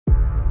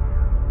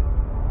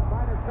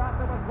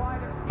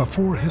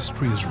Before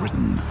history is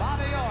written,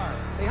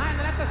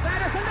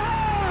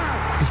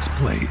 it's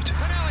played.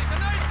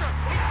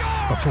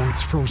 Before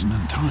it's frozen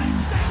in time,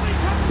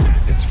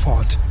 it's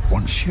fought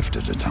one shift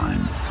at a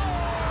time.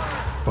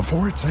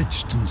 Before it's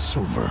etched in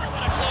silver,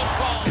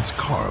 it's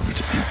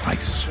carved in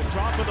ice.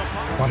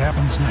 What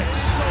happens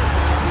next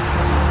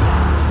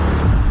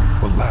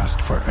will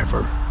last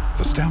forever.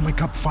 The Stanley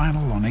Cup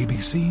Final on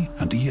ABC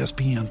and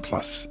ESPN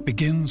Plus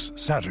begins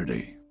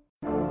Saturday.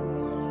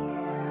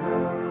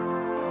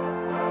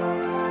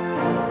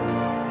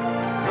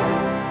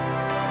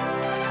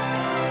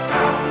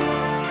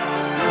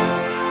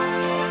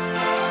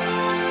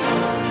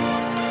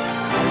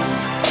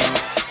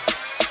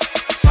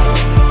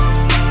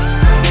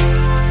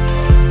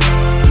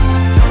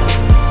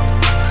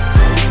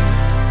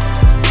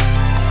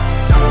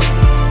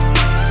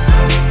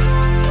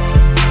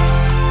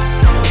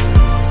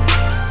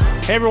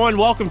 Hey everyone,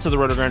 welcome to the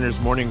RotoGrinders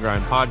Morning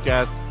Grind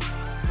Podcast.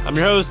 I'm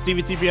your host,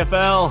 Stevie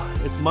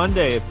TPFL. It's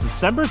Monday. It's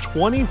December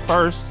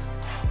 21st.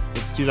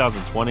 It's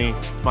 2020.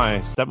 It's my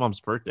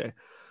stepmom's birthday.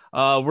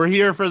 We're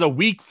here for the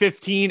Week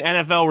 15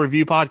 NFL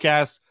Review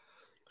Podcast,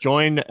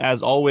 joined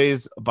as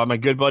always by my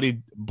good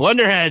buddy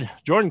Blunderhead,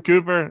 Jordan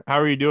Cooper. How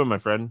are you doing, my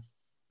friend?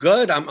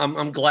 Good.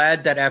 I'm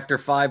glad that after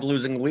 5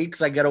 losing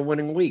weeks, I get a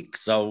winning week.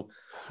 So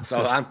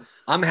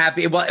I'm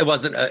happy. It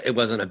wasn't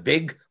a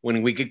big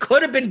winning week. It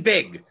could have been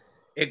big.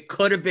 It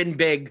could have been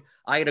big.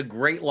 I had a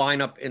great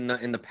lineup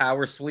in the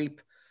power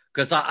sweep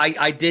because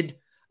I did,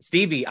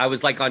 Stevie. I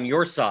was like on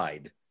your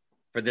side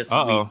for this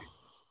week.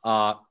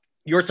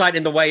 Your side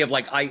in the way of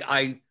like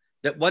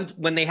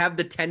when they have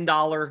the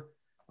 $10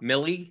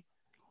 milli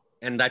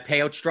and that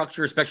payout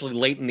structure, especially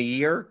late in the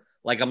year.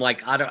 Like I'm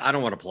like I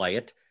don't want to play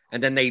it,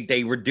 and then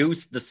they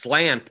reduced the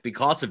slant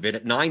because of it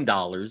at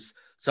 $9.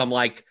 So I'm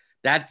like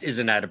that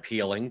isn't that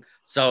appealing.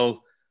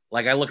 So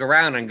like I look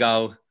around and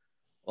go,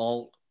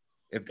 well.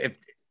 If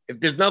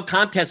there's no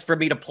contest for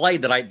me to play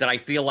that I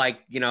feel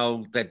like,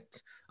 that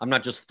I'm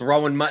not just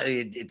throwing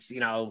money, it's,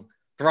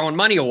 throwing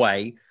money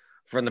away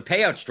from the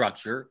payout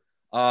structure.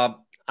 I'm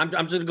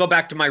just gonna go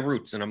back to my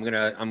roots and I'm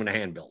gonna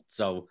hand build.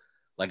 So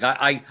like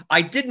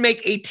I did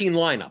make 18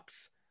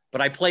 lineups, but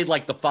I played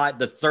like the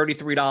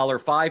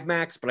 $33 5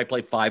 max, but I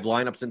played 5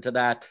 lineups into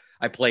that.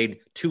 I played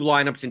 2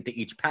 lineups into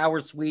each power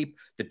sweep,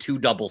 the 2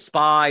 double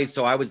spies.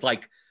 So I was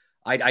like,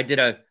 I did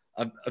a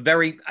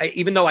very,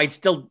 even though I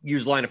still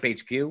use lineup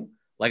HQ,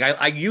 like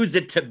I use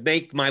it to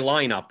make my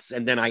lineups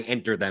and then I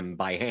enter them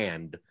by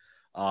hand.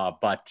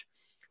 But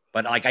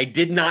like I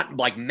did not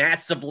like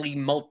massively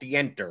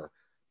multi-enter,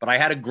 but I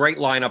had a great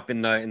lineup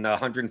in the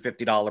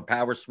 $150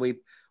 power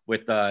sweep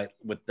with the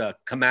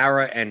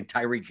Kamara and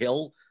Tyreek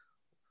Hill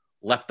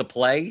left to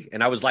play.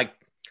 And I was like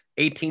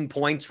 18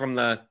 points from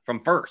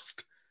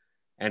first.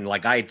 And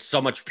like I had so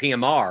much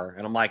PMR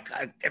and I'm like,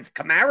 if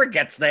Kamara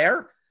gets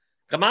there,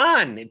 come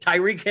on,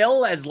 Tyreek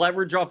Hill as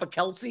leverage off of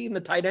Kelsey in the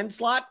tight end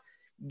slot.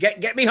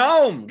 Get me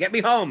home.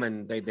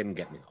 And they didn't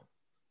get me home.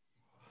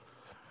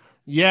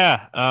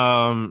 Yeah.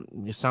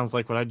 It sounds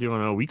like what I do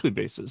on a weekly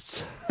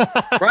basis.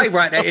 Right.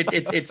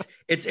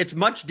 It's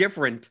much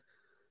different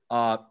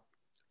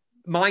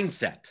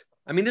mindset.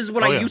 I mean, this is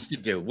what I used to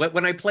do.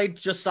 When I played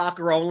just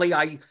soccer only,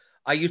 I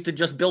used to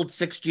just build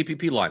 6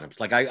 GPP lineups.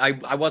 Like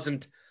I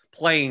wasn't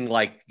playing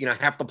like,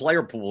 half the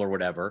player pool or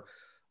whatever.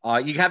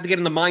 You have to get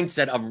in the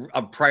mindset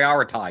of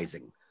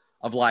prioritizing,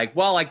 of like,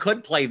 well, I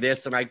could play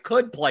this and I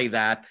could play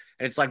that.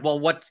 And it's like,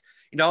 well,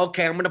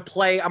 okay, I'm going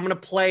to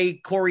play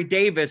Corey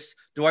Davis.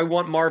 Do I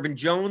want Marvin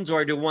Jones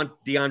or do I want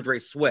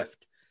DeAndre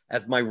Swift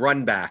as my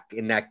run back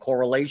in that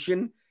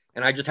correlation?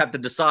 And I just have to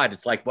decide.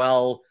 It's like,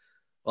 well,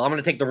 I'm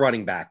going to take the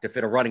running back to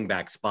fit a running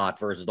back spot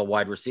versus the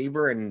wide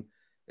receiver. And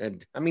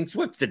I mean,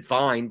 Swift did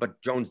fine, but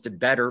Jones did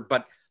better.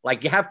 But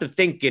like, you have to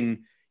think and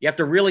you have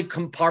to really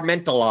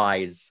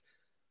compartmentalize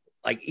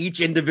like each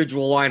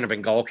individual lineup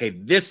and go, okay,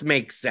 this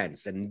makes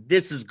sense and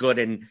this is good.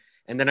 And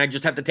then I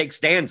just have to take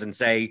stands and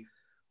say,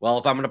 well,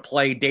 if I'm going to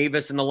play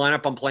Davis in the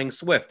lineup, I'm playing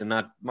Swift and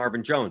not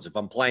Marvin Jones. If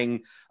I'm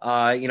playing,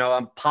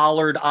 I'm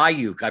Pollard,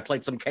 Ayuk, I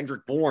played some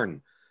Kendrick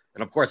Bourne.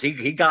 And of course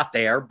he got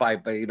there by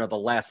the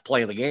last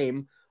play of the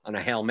game on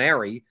a Hail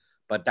Mary,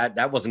 but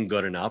that wasn't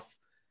good enough.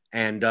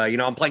 And,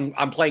 I'm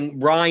playing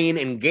Ryan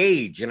and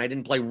Gage and I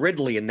didn't play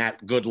Ridley in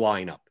that good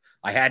lineup.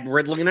 I had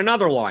Ridley in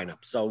another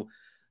lineup. So,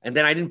 and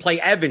then I didn't play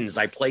Evans.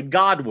 I played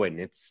Godwin.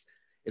 It's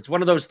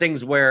one of those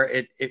things where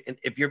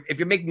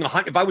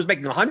if I was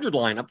making 100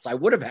 lineups, I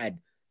would have had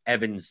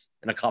Evans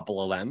in a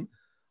couple of them.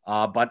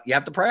 But you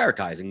have to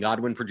prioritize, and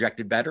Godwin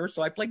projected better,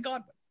 so I played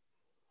Godwin.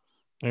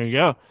 There you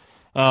go.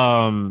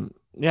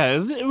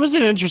 It was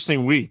an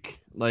interesting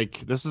week.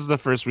 Like this is the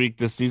first week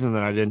this season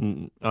that I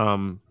didn't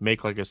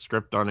make like a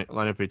script on it,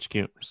 lineup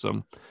HQ.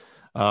 So,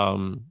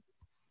 I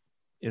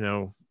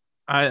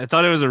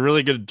thought it was a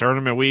really good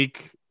tournament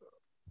week.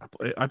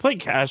 I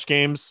played cash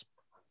games.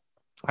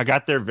 I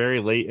got there very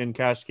late in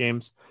cash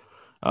games.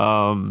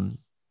 I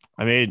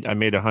made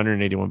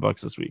 $181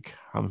 this week.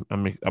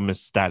 I'm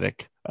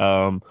ecstatic.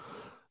 But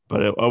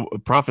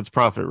profit's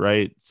profit,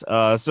 right?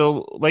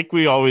 So like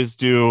we always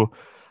do,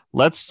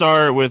 let's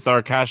start with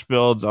our cash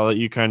builds. I'll let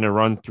you kind of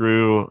run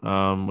through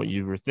what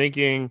you were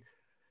thinking.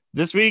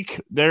 This week,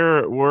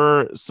 there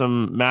were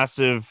some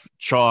massive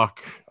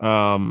chalk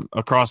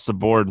across the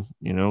board.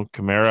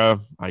 Kamara,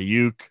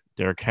 Ayuk,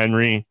 Derrick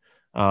Henry,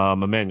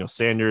 Emmanuel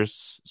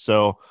Sanders.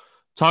 So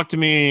talk to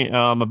me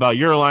about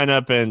your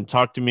lineup and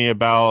talk to me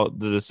about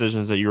the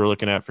decisions that you were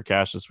looking at for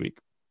cash this week.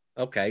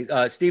 Okay.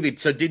 Stevie,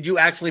 so did you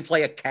actually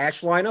play a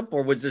cash lineup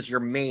or was this your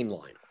main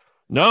lineup?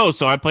 No,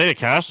 so I played a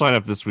cash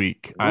lineup this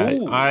week.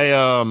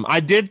 I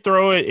did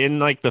throw it in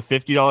like the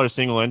 $50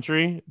 single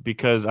entry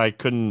because I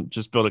couldn't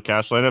just build a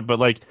cash lineup, but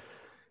like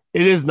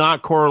it is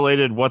not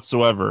correlated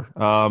whatsoever.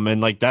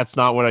 And like that's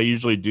not what I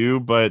usually do,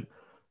 but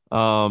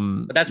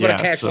that's what a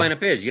cash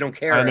lineup is. You don't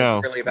care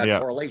really about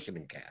correlation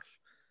in cash.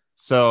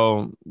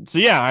 So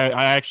yeah,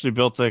 I actually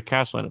built a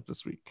cash lineup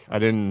this week. I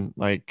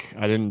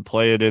didn't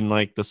play it in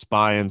like the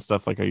SPY and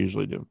stuff like I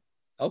usually do.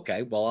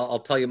 Okay, well I'll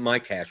tell you my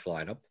cash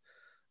lineup.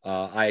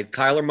 I had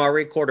Kyler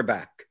Murray,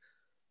 quarterback.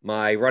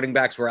 My running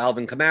backs were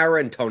Alvin Kamara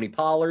and Tony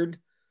Pollard.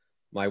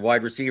 My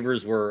wide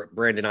receivers were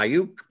Brandon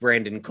Ayuk,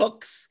 Brandon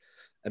Cooks,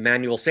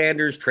 Emmanuel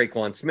Sanders,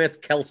 Traquan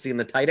Smith, Kelsey in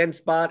the tight end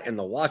spot, and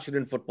the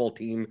Washington football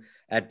team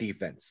at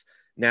defense.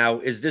 Now,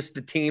 is this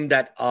the team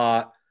that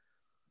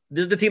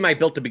this is the team I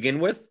built to begin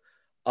with?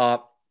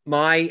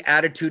 My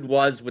attitude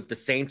was with the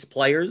Saints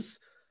players,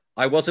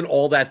 I wasn't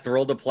all that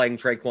thrilled of playing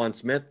Traquan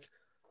Smith.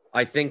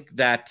 I think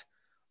that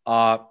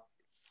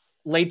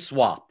late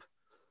swap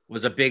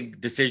was a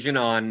big decision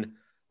on,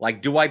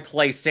 like, do I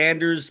play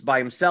Sanders by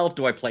himself?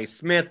 Do I play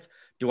Smith?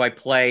 Do I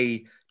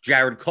play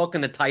Jared Cook in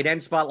the tight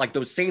end spot? Like,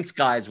 those Saints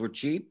guys were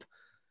cheap,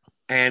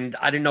 and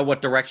I didn't know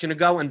what direction to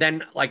go. And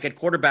then, like, at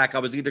quarterback, I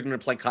was either going to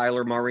play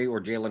Kyler Murray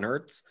or Jalen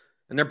Hurts,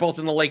 and they're both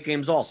in the late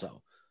games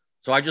also.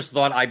 So I just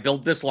thought I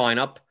built this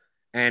lineup,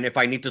 and if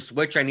I need to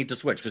switch, I need to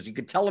switch, because you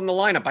could tell in the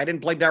lineup I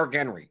didn't play Derrick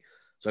Henry.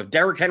 So if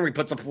Derrick Henry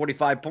puts up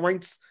 45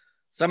 points,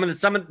 some of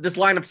this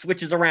lineup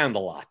switches around a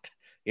lot.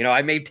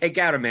 I may take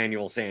out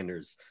Emmanuel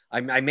Sanders.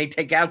 I may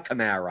take out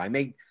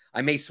Kamara.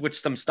 I may switch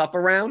some stuff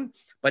around,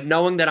 but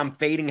knowing that I'm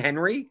fading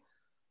Henry,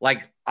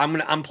 like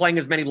I'm playing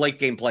as many late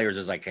game players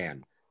as I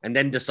can, and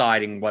then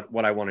deciding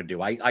what I want to do.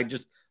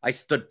 I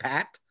stood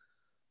pat,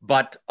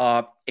 but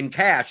in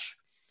cash,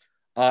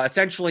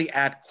 essentially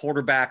at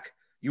quarterback,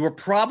 you were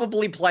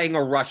probably playing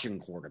a Russian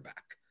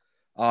quarterback.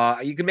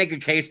 You can make a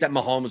case that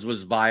Mahomes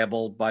was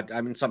viable, but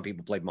I mean, some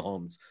people played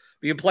Mahomes.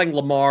 But you're playing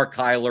Lamar,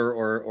 Kyler,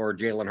 or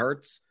Jalen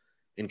Hurts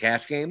in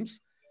cash games.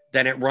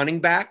 Then at running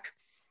back,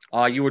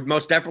 you would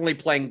most definitely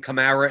playing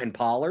Kamara and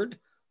Pollard.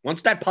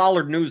 Once that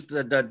Pollard news,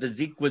 the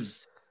Zeke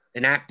was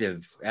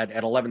inactive at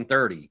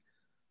 11:30,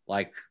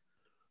 like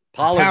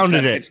Pollard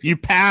pounded it. You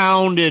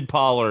pounded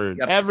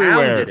Pollard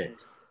everywhere. Pounded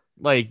it.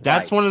 Like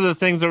that's one of those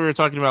things that we were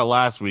talking about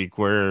last week,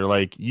 where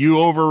like you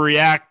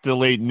overreact to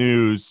late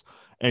news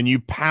and you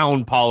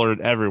pound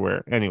Pollard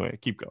everywhere. Anyway,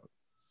 keep going.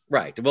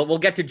 Right. Well, we'll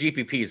get to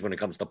GPPs when it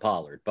comes to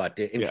Pollard, but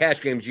in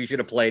cash games, you should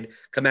have played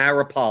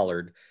Kamara,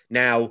 Pollard.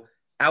 Now,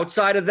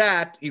 outside of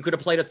that, you could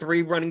have played a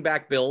 3 running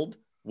back build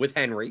with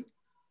Henry.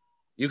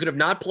 You could have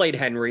not played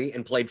Henry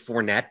and played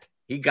Fournette.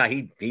 He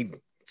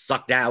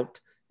sucked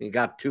out. He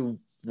got 2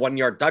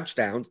 1-yard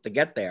touchdowns to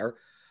get there.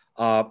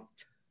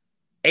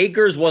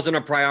 Akers wasn't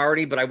a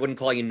priority, but I wouldn't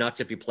call you nuts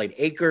if you played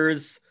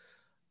Akers.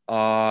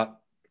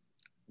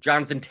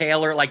 Jonathan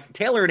Taylor, like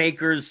Taylor and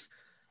Akers,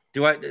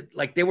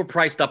 they were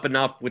priced up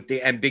enough with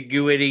the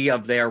ambiguity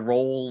of their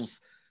roles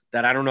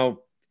that I don't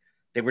know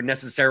they were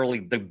necessarily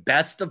the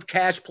best of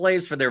cash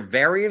plays for their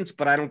variance,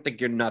 but I don't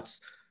think you're nuts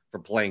for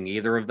playing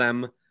either of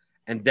them.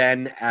 And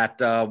then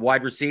at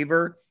wide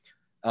receiver,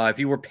 if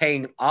you were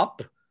paying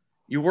up,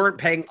 you weren't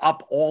paying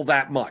up all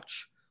that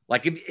much.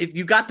 Like if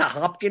you got to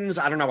Hopkins,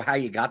 I don't know how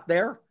you got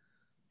there,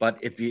 but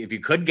if you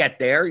could get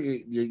there,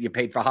 you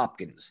paid for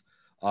Hopkins.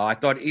 I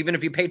thought even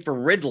if you paid for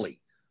Ridley,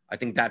 I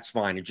think that's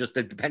fine. It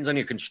depends on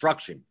your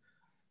construction.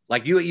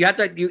 Like you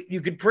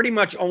could pretty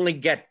much only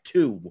get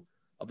 2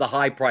 of the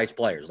high price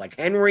players, like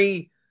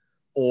Henry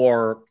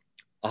or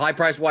a high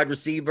price wide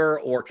receiver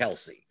or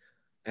Kelsey.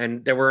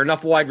 And there were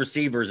enough wide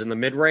receivers in the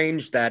mid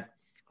range that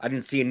I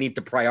didn't see a need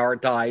to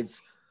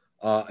prioritize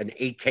an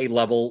 8K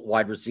level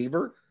wide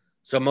receiver.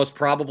 So most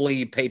probably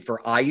you paid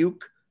for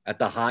Ayuk at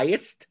the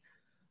highest.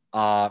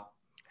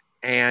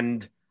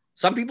 And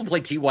some people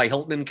play T.Y.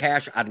 Hilton in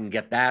cash. I didn't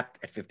get that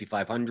at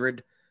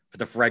 5,500 for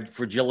the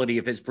fragility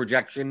of his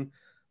projection,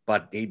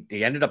 but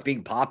he ended up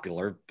being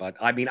popular. But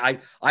I mean,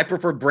 I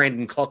prefer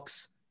Brandon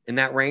Cooks in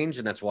that range,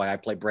 and that's why I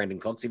play Brandon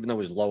Cooks, even though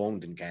he's low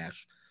owned in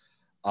cash.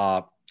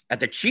 At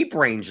the cheap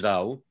range,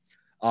 though,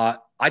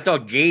 I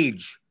thought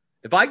Gage,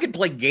 if I could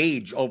play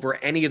Gage over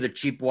any of the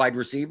cheap wide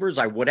receivers,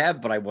 I would have,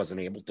 but I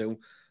wasn't able to.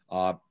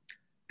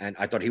 And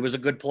I thought he was a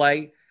good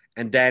play.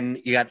 And then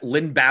you got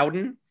Lynn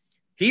Bowden.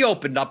 He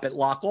opened up at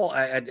lock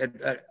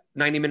at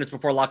 90 minutes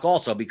before lock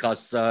also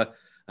because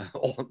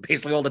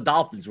basically all the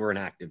Dolphins were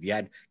inactive. You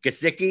had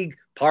Gesicki,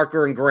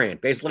 Parker, and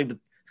Grant. Basically,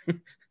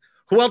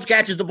 who else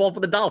catches the ball for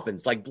the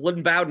Dolphins? Like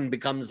Lynn Bowden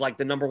becomes like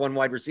the number 1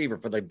 wide receiver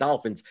for the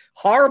Dolphins.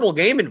 Horrible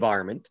game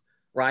environment,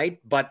 right?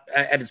 But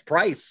at his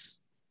price,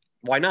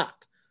 why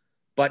not?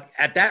 But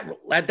at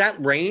that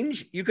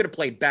range, you could have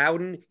played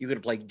Bowden, you could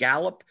have played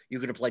Gallup, you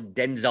could have played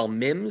Denzel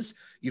Mims,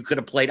 you could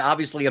have played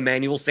obviously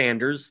Emmanuel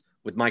Sanders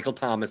with Michael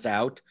Thomas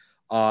out,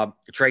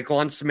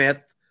 Traquan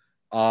Smith,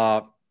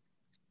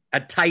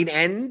 at tight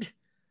end.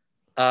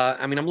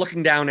 I mean, I'm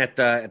looking down at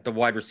the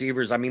wide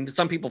receivers. I mean,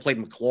 some people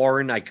played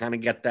McLaurin. I kind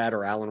of get that,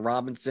 or Allen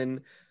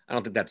Robinson. I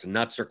don't think that's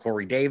nuts, or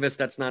Corey Davis.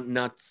 That's not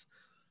nuts.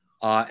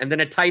 And then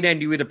at tight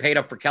end, you either paid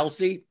up for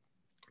Kelsey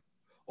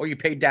or you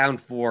paid down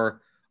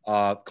for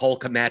Cole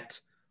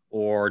Kmet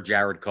or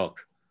Jared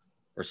Cook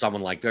or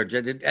someone like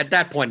that. At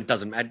that point, it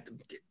doesn't matter.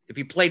 If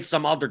you played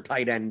some other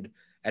tight end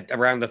at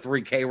around the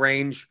 3K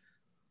range,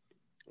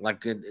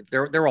 like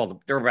they're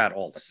about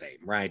all the same,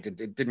 right?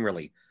 It didn't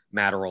really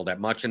matter all that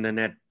much. And then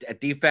at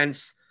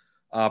defense,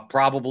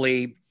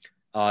 probably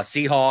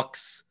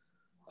Seahawks,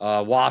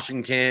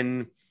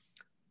 Washington.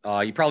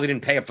 You probably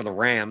didn't pay up for the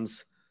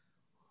Rams.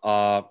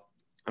 I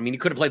mean, you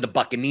could have played the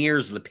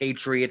Buccaneers or the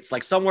Patriots,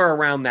 like somewhere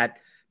around that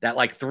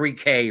like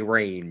 3K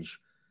range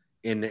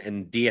in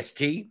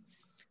DST.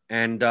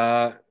 And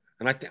I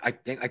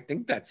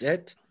think that's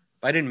it.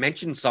 If I didn't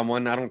mention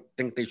someone, I don't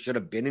think they should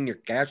have been in your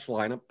cash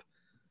lineup,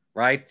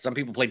 right? Some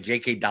people played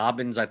J.K.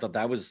 Dobbins. I thought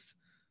that was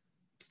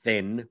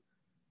thin.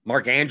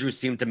 Mark Andrews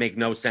seemed to make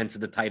no sense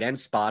at the tight end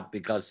spot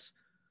because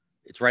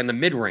it's right in the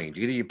mid-range.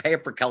 Either you pay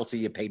up for Kelsey,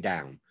 you pay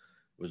down.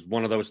 It was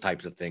one of those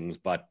types of things.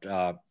 But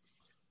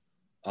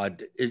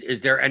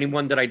is there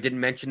anyone that I didn't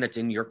mention that's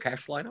in your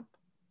cash lineup?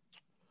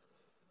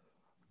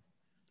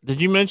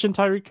 Did you mention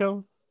Tyreek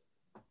Hill?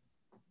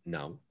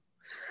 No.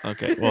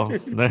 Okay, well,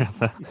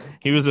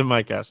 he was in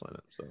my cash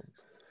lineup.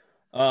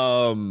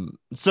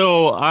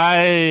 So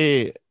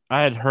I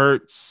had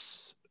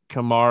Hurts,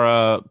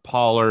 Kamara,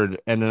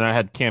 Pollard, and then I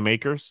had Cam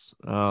Akers.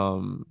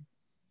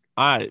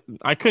 I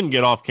couldn't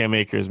get off Cam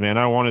Akers, man.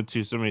 I wanted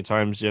to so many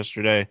times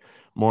yesterday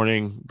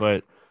morning,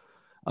 but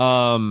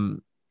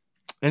and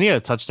he had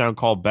a touchdown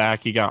call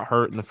back. He got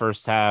hurt in the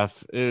first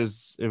half. It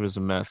was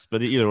a mess,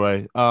 but either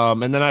way.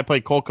 And then I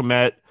played Cole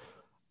Kmet.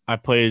 I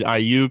played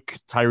Ayuk,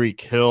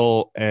 Tyreek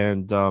Hill,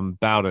 and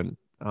Bowden.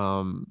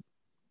 And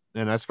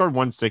I scored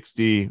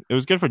 160. It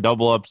was good for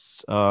double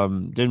ups.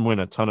 Didn't win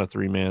a ton of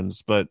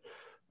 3-mans, but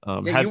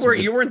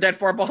you weren't that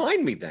far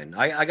behind me then.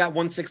 I got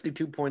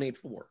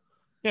 162.84.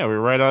 Yeah, we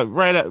were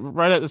right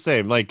at the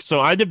same. Like,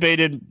 so I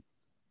debated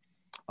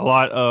a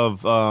lot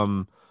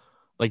of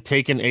like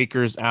taking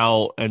Akers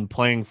out and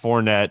playing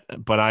Fournette,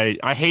 but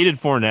I hated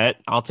Fournette.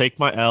 I'll take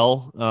my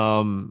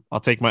L.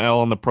 I'll take my L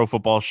on the Pro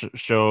Football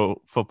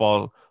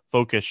Football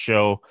Focus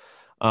show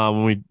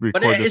when we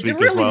record this week. But is it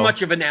really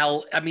much of an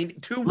L? I mean,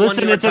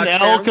 listen, it's an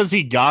L because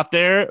he got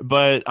there,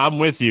 but I'm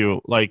with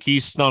you. Like, he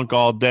stunk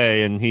all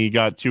day and he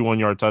got 2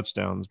 1-yard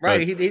touchdowns.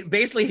 Right. He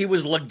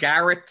was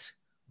LeGarrette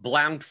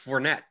Blount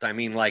Fournette. I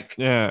mean, like,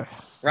 yeah,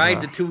 right.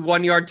 The 2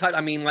 1-yard touch.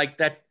 I mean, like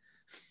that.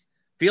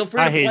 Feel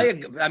free to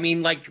play. I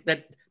mean, like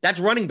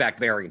that's running back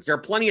variance. There are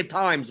plenty of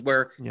times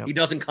where he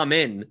doesn't come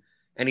in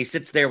and he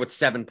sits there with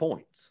 7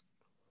 points.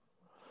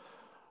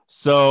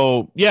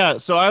 So, yeah.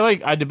 So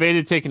I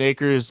debated taking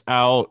Akers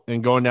out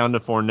and going down to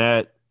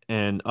Fournette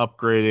and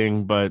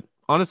upgrading, but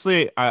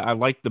honestly, I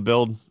liked the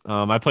build.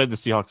 I played the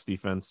Seahawks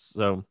defense.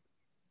 So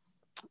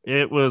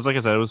it was, like I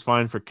said, it was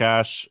fine for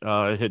cash.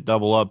 It hit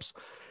double ups,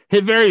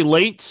 hit very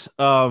late.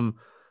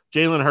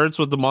 Jalen Hurts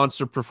with the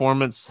monster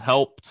performance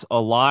helped a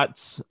lot.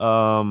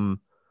 17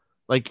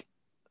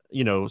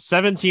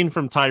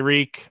 from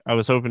Tyreek. I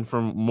was hoping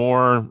for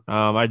more.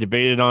 I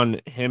debated on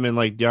him and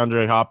like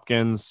DeAndre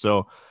Hopkins.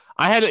 So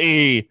I had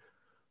a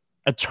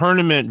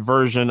tournament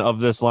version of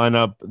this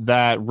lineup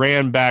that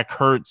ran back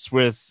Hurts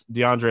with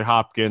DeAndre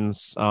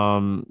Hopkins.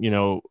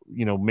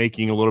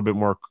 Making a little bit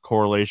more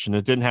correlation.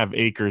 It didn't have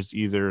Akers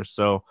either.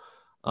 So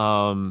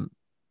one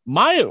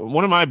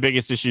of my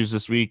biggest issues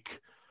this week,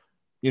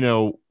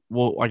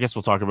 I guess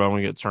we'll talk about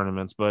when we get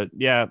tournaments, but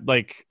yeah,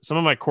 like some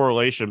of my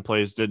correlation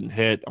plays didn't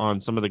hit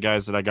on some of the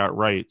guys that I got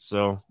right.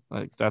 So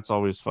like, that's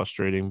always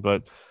frustrating,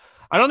 but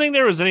I don't think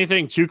there was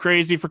anything too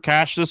crazy for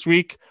cash this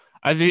week.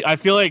 I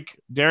feel like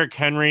Derrick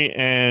Henry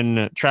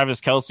and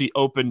Travis Kelce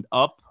opened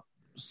up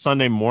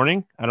Sunday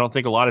morning. I don't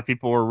think a lot of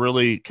people were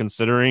really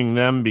considering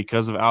them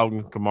because of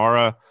Alvin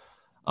Kamara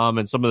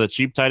and some of the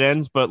cheap tight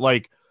ends, but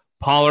like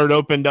Pollard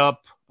opened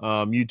up.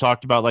 You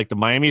talked about like the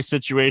Miami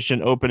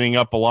situation opening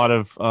up a lot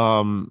of,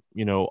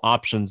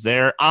 options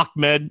there.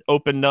 Ahmed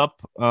opened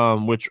up,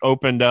 which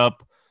opened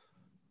up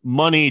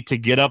money to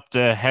get up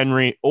to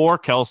Henry or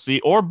Kelce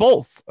or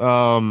both.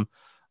 So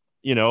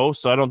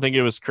I don't think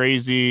it was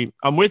crazy.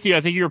 I'm with you.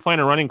 I think you were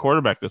playing a running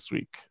quarterback this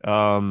week.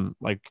 I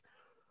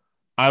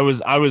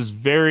was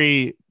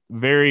very,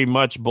 very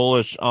much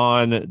bullish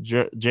on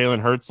Jalen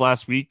Hurts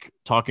last week,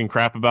 talking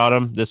crap about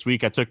him. This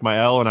week I took my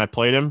L and I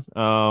played him.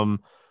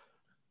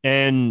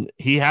 And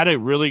he had a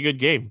really good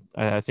game.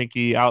 I think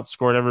he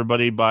outscored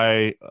everybody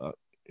by,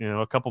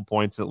 a couple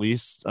points at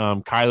least.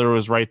 Kyler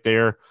was right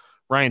there.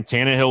 Ryan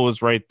Tannehill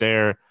was right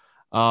there.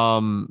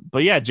 But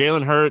yeah,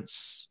 Jalen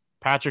Hurts,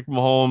 Patrick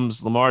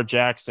Mahomes, Lamar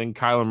Jackson,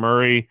 Kyler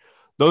Murray.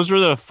 those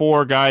were the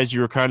four guys you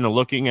were kind of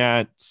looking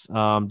at.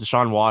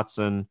 Deshaun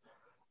Watson.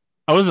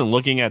 I wasn't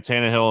looking at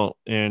Tannehill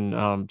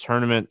in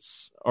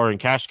tournaments or in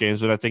cash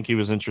games, but I think he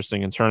was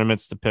interesting in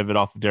tournaments to pivot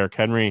off of Derrick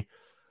Henry.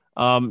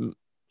 And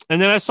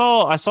then I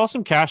saw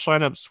some cash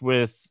lineups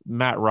with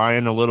Matt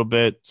Ryan a little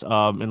bit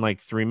in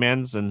like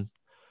 3-mans, and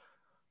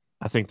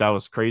I think that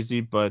was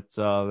crazy, but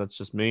that's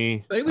just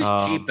me. But he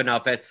was cheap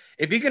enough.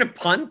 If you're going to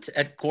punt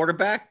at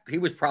quarterback, he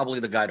was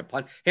probably the guy to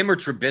punt. Him or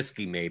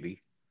Trubisky,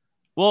 maybe.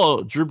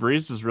 Well, Drew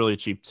Brees is really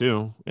cheap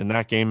too in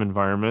that game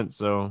environment,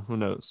 so who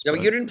knows? No,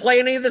 you didn't play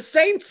any of the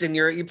Saints, and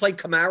you played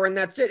Kamara, and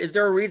that's it. Is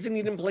there a reason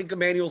you didn't play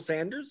Emmanuel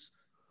Sanders?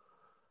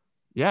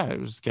 Yeah, it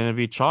was going to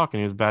be chalk,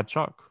 and he was bad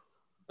chalk.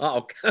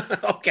 Oh,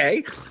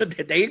 okay.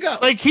 There you go.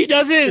 Like he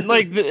doesn't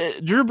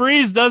Drew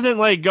Brees doesn't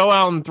like go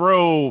out and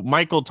throw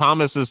Michael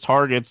Thomas's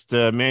targets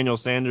to Emmanuel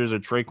Sanders or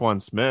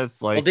Traquan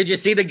Smith. Like, well, did you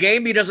see the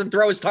game? He doesn't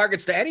throw his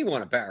targets to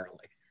anyone, apparently.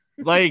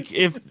 Like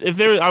if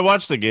there, I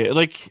watched the game.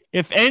 Like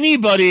if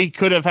anybody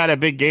could have had a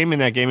big game in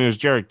that game, it was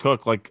Jared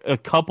Cook. Like a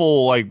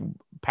couple like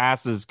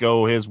passes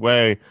go his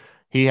way,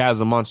 he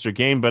has a monster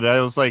game. But I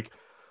was like,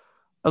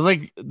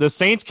 the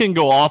Saints can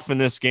go off in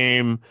this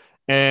game,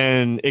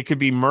 and it could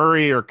be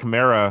Murray or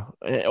Kamara,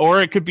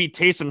 or it could be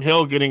Taysom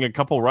Hill getting a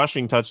couple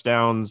rushing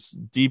touchdowns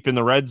deep in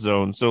the red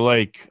zone. So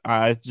like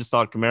I just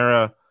thought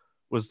Kamara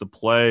was the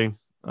play.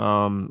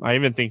 I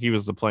even think he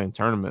was the play in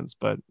tournaments,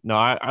 but no,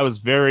 I was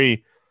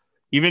very.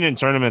 Even in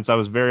tournaments, I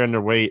was very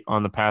underweight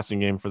on the passing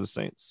game for the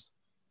Saints.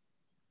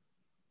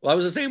 Well, I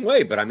was the same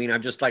way, but I mean,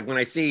 I'm just like when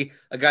I see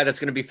a guy that's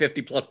going to be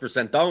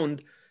 50+%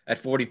 owned at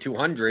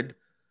 4,200,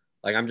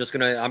 like I'm going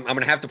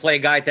to have to play a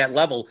guy at that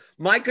level.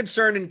 My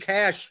concern in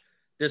cash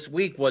this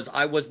week was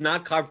I was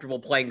not comfortable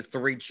playing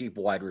 3 cheap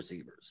wide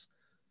receivers.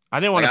 I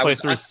didn't want to play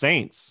 3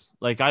 Saints.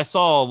 Like I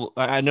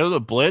know the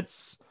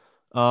Blitz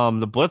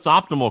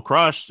optimal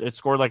crushed. It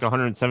scored like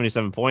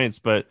 177 points,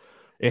 but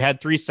it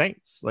had 3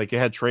 Saints. Like it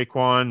had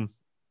Traquan,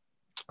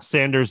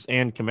 Sanders,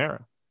 and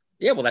Kamara.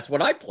 Yeah, well, that's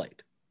what I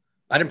played.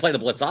 I didn't play the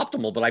Blitz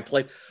optimal, but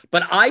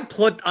I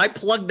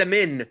plugged them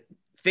in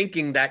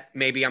thinking that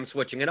maybe I'm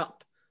switching it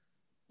up.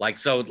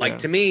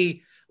 To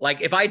me, like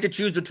if I had to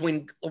choose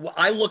between,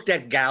 I looked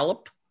at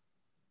Gallup,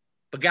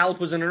 but Gallup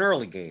was in an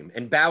early game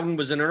and Bowden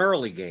was in an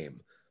early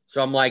game.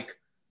 So I'm like,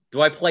 do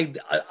I play?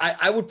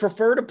 I would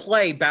prefer to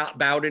play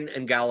Bowden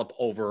and Gallup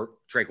over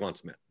Traquan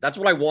Smith. That's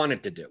what I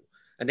wanted to do.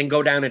 And then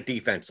go down at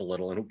defense a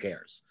little, and who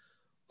cares?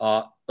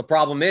 The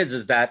problem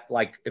is that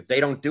like if they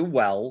don't do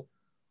well,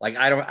 like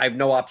I have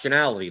no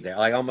optionality there.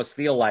 I almost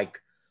feel like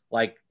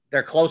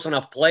they're close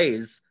enough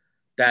plays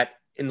that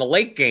in the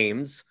late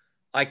games,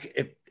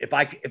 like if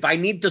I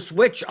need to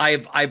switch, I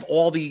have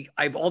all the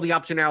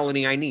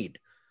optionality I need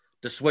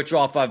to switch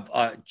off of.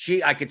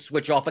 I could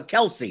switch off of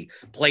Kelsey,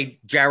 play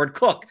Jared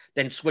Cook,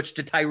 then switch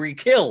to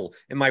Tyreek Hill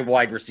in my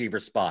wide receiver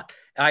spot.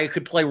 I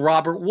could play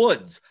Robert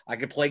Woods. I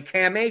could play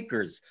Cam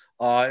Akers.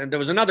 And there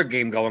was another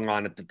game going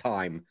on at the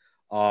time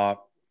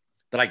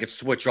that I could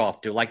switch off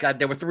to. Like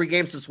there were 3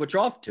 games to switch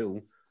off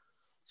to.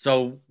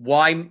 So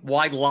why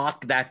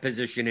lock that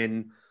position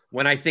in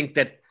when I think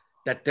that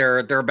they're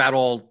about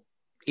all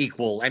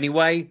equal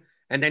anyway?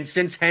 And then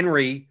since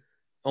Henry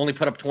only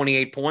put up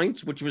 28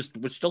 points, which was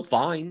still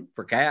fine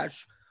for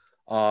cash,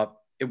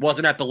 it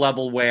wasn't at the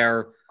level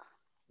where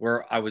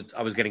I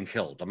was getting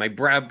killed. I mean,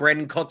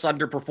 Brandon Cooks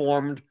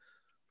underperformed,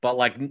 but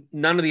like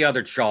none of the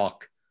other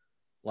chalk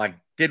like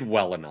did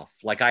well enough.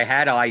 Like I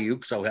had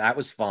Ayuk, so that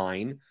was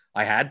fine.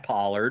 I had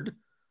Pollard,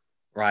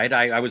 right?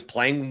 I was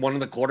playing one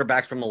of the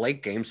quarterbacks from the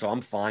late game, so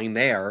I'm fine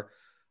there.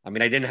 I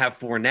mean, I didn't have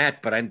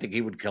Fournette, but I didn't think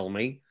he would kill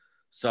me.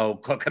 So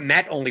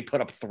Komet only put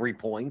up 3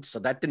 points, so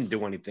that didn't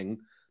do anything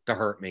to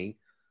hurt me.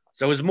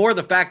 So it was more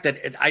the fact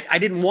that I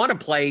didn't want to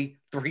play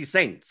 3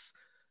 Saints.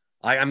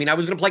 I mean, I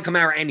was going to play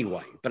Kamara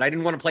anyway, but I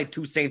didn't want to play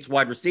 2 Saints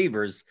wide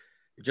receivers.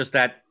 Just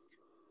that,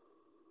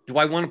 do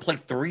I want to play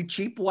 3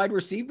 cheap wide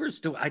receivers?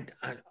 Do I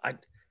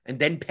and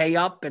then pay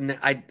up? And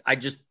I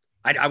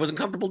wasn't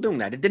comfortable doing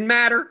that. It didn't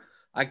matter.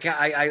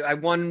 I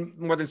won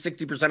more than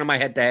 60% of my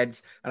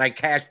head-to-heads, and I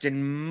cashed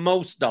in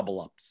most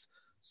double-ups.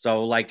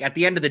 So, like, at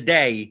the end of the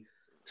day,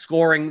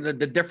 scoring the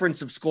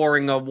difference of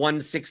scoring a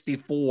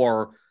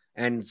 164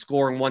 and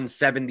scoring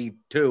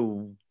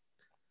 172,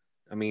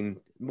 I mean,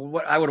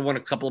 I would have won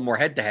a couple more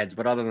head-to-heads,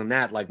 but other than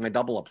that, like, my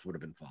double-ups would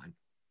have been fine.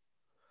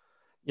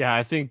 Yeah,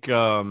 I think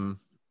there's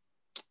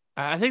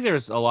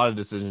a lot of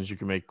decisions you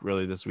can make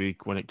really this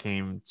week when it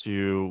came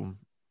to,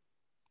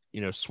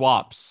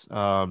 swaps.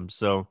 Yeah,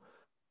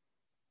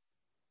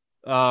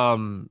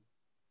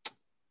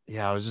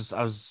 I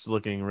was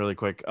looking really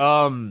quick.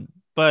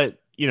 But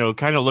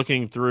kind of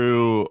looking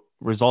through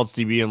results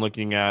DB and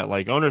looking at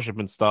like ownership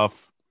and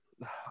stuff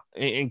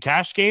in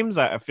cash games,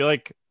 I feel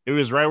like it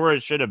was right where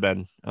it should have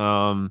been.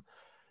 The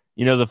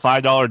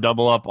 $5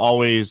 double up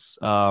always,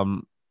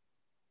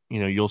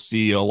 you'll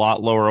see a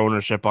lot lower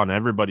ownership on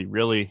everybody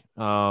really.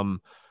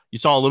 You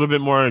saw a little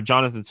bit more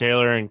Jonathan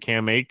Taylor and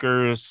Cam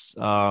Akers,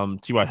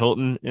 T.Y.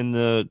 Hilton in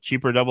the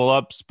cheaper double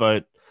ups,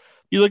 but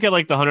you look at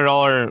like the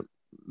 $100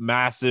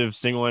 massive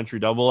single entry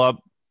double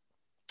up,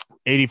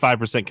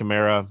 85%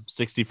 Kamara,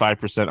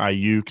 65%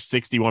 Ayuk,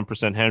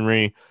 61%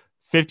 Henry,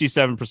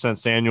 57%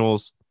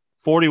 Samuels,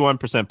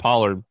 41%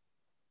 Pollard.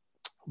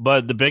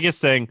 But the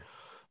biggest thing,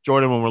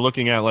 Jordan, when we're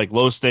looking at like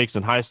low stakes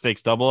and high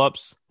stakes double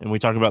ups, and we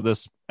talk about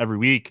this every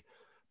week,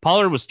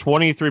 Pollard was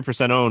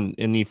 23% owned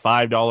in the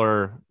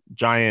 $5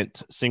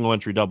 giant single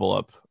entry double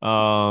up.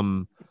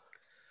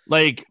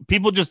 Like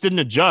people just didn't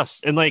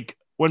adjust. And like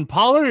when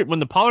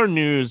the Pollard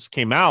news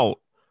came out,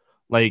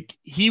 like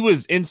he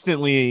was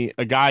instantly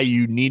a guy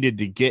you needed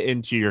to get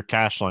into your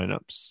cash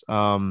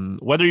lineups.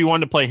 Whether you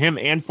wanted to play him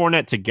and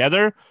Fournette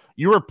together,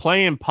 you were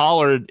playing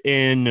Pollard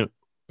in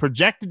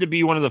projected to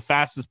be one of the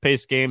fastest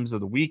paced games of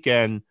the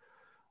weekend.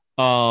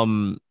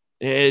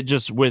 It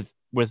just with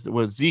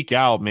Zeke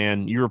out,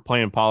 man, you were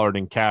playing Pollard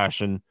in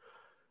cash, and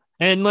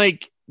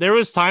like there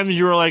was times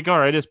you were like, all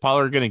right, is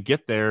Pollard going to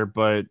get there?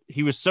 But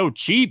he was so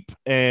cheap,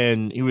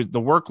 and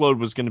the workload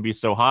was going to be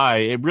so high.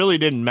 It really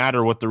didn't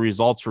matter what the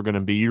results were going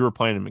to be. You were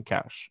playing him in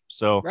cash.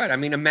 So right. I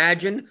mean,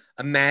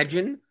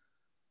 imagine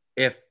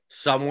if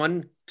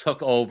someone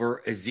took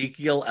over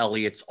Ezekiel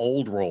Elliott's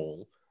old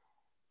role.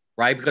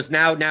 Right, because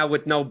now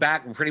with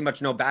pretty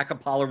much no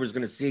backup, Pollard was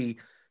going to see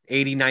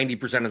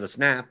 80-90% of the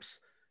snaps,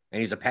 and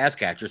he's a pass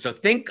catcher. So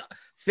think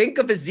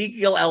of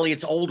Ezekiel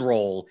Elliott's old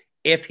role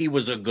if he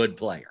was a good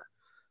player.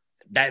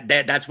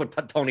 That's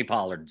what Tony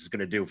Pollard is going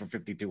to do for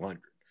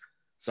 5,200.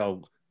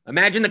 So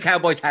imagine the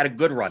Cowboys had a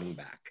good running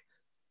back.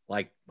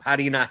 Like, how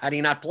do you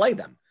not play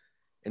them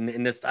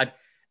in this? At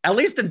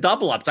least in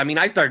double ups. I mean,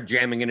 I started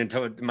jamming it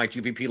into my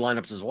GPP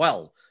lineups as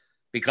well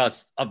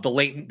because of the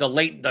late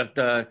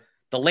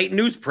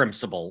news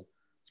principle,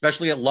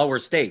 especially at lower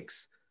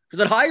stakes.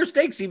 Because at higher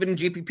stakes, even in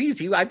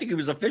GPPs, I think he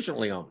was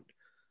efficiently owned.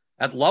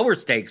 At lower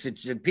stakes,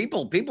 it's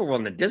people were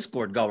on the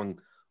Discord going,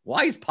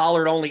 "Why is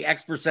Pollard only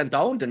X%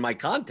 owned in my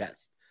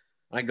contest?"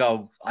 I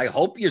go, I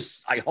hope you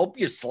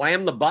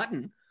slam the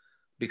button,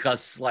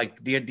 because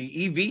like the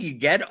EV you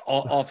get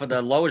off of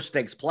the lower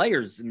stakes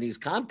players in these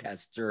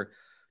contests are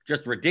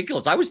just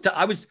ridiculous. I was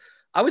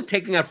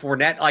taking out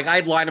Fournette. Like I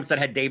had lineups that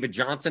had David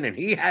Johnson, and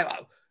he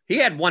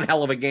had one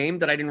hell of a game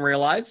that I didn't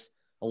realize.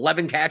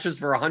 11 catches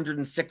for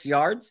 106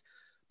 yards.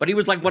 But he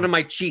was like one of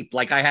my cheap.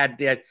 Like I had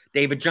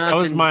David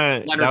Johnson.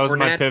 That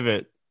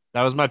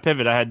was my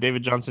pivot. I had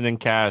David Johnson in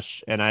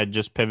cash, and I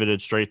just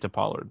pivoted straight to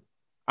Pollard.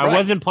 I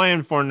wasn't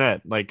playing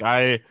Fournette. Like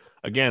I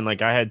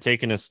had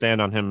taken a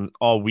stand on him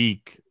all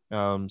week.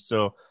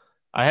 So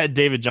I had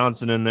David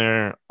Johnson in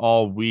there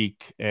all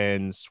week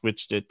and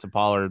switched it to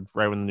Pollard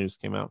right when the news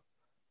came out.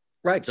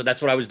 Right. So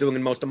that's what I was doing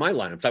in most of my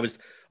lineups. I was,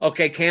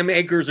 okay, Cam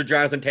Akers or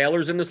Jonathan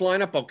Taylor's in this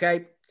lineup.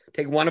 Okay.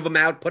 Take one of them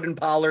out, put in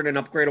Pollard, and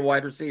upgrade a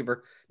wide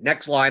receiver.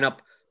 Next lineup,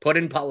 put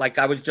in Pollard. Like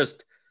I was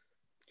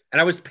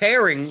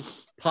pairing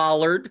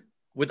Pollard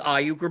with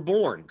Ayuk or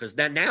Bourne, because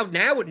then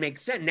now it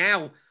makes sense.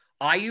 Now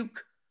Ayuk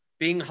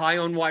being high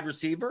on wide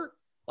receiver,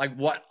 like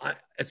what,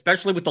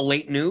 especially with the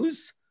late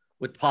news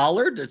with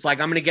Pollard, it's like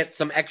I'm going to get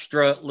some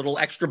extra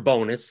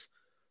bonus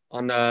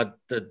on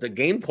the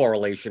game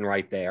correlation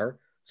right there.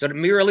 So it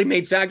really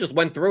made sense. I just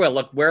went through it.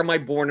 Look, where am I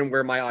Bourne and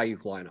where are my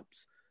Ayuk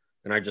lineups?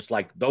 And I just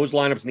like, those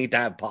lineups need to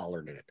have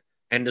Pollard in it.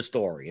 End of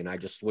story. And I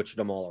just switched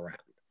them all around.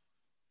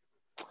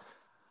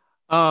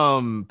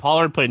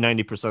 Pollard played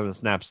 90% of the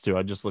snaps too.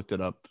 I just looked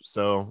it up.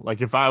 So like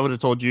if I would have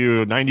told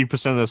you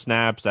 90% of the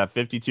snaps at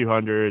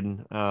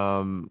 5,200,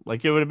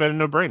 like it would have been a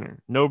no-brainer.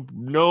 No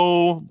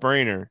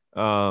brainer.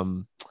 But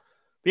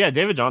yeah,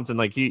 David Johnson,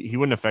 like he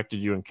wouldn't have affected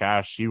you in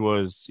cash. He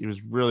was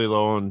really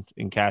low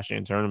in cash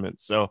and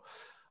tournaments. So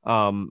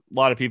a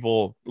lot of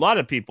people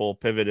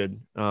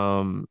pivoted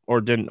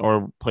or didn't,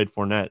 or played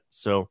Fournette.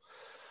 So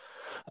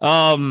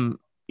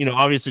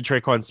obviously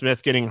Traquan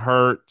Smith getting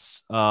hurt,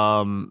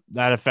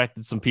 that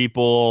affected some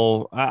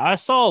people. I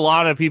saw a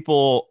lot of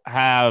people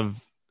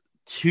have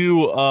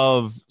two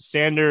of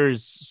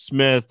Sanders,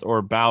 Smith,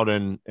 or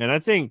Bowden, and I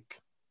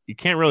think you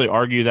can't really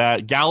argue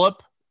that.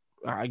 Gallup,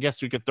 I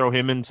guess we could throw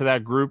him into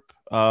that group.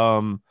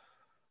 You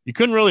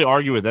couldn't really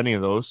argue with any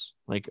of those.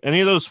 Like any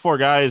of those four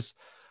guys,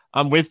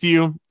 I'm with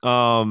you.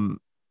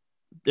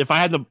 If I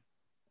had the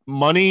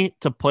money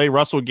to play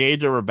Russell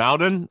Gage over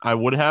Bowden, I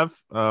would have.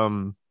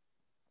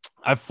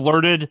 I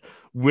flirted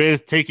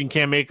with taking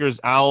Cam Akers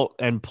out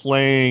and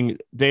playing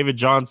David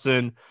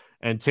Johnson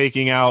and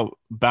taking out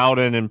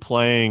Bowden and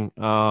playing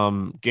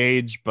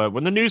Gage. But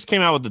when the news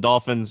came out with the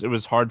Dolphins, it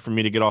was hard for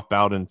me to get off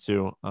Bowden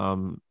too.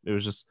 It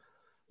was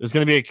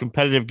going to be a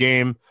competitive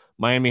game.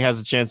 Miami has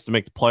a chance to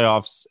make the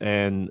playoffs,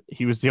 and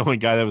he was the only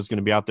guy that was going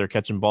to be out there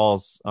catching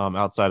balls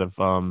outside of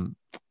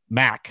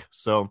Mac.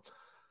 So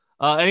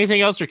anything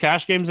else or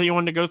cash games that you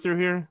wanted to go through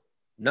here?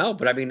 No,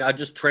 but I mean, I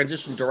just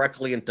transitioned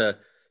directly into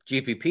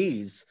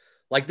GPPs.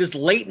 Like this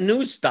late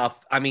news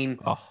stuff, I mean,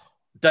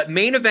 the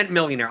main event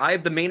millionaire, I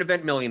have the main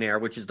event millionaire,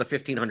 which is the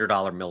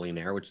 $1,500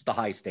 millionaire, which is the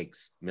high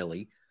stakes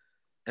millie.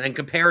 And then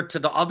compared to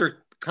the other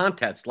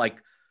contests,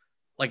 like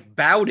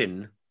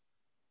Bowden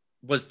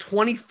was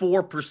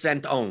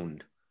 24%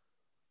 owned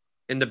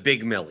in the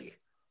big millie.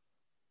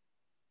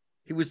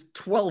 He was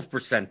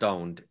 12%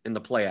 owned in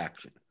the play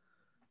action.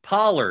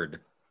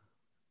 Pollard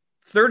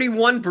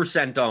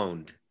 31%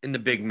 owned in the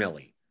big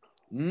Millie,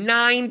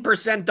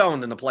 9%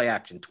 owned in the play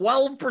action,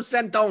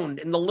 12% owned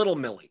in the little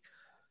Millie.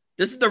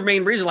 This is the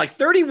main reason. Like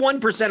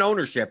 31%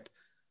 ownership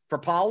for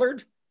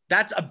Pollard,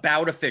 that's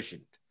about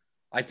efficient.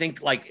 I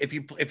think like if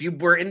you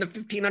were in the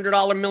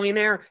 $1,500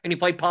 millionaire and you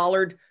played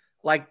Pollard,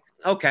 like,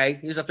 okay,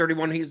 he's a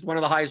 31. He's one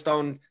of the highest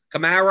owned.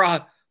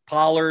 Kamara,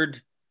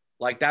 Pollard,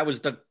 like that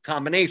was the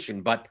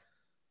combination. But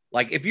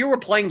like if you were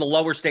playing the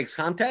lower stakes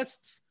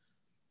contests,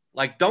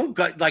 like don't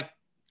go like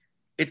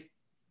it.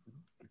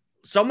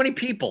 So many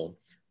people,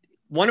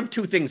 one of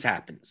two things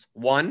happens.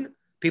 One,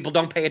 people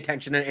don't pay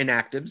attention to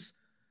inactives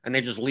and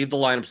they just leave the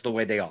lineups the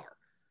way they are.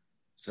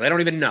 So they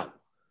don't even know.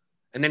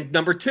 And then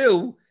number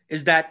two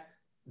is that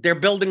they're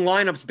building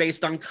lineups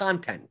based on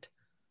content.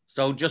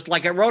 So just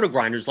like at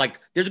RotoGrinders, like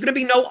there's going to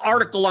be no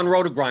article on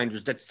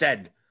RotoGrinders that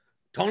said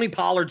Tony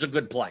Pollard's a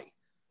good play,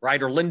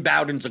 right? Or Lynn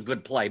Bowden's a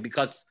good play,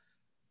 because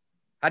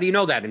how do you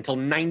know that until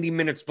 90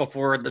 minutes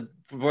before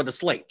the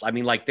slate? I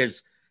mean, like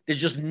there's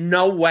just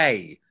no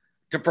way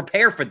to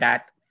prepare for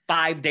that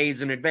 5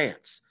 days in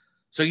advance.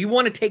 So you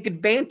want to take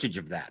advantage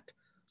of that.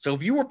 So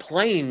if you were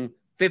playing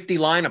 50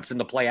 lineups in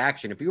the play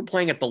action, if you were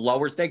playing at the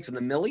lower stakes in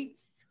the Millie,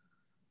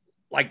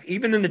 like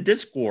even in the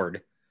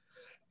Discord,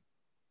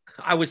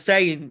 I was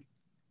saying,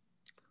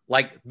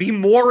 like, be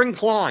more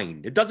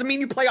inclined. It doesn't mean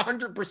you play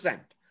 100%,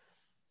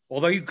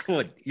 although you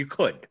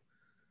could,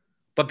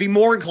 but be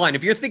more inclined.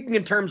 If you're thinking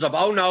in terms of,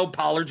 oh no,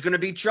 Pollard's going to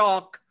be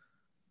chalk.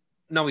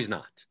 No, he's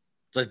not.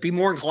 So be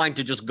more inclined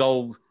to just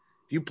go.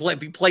 If you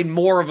played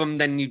more of them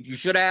than you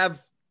should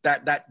have,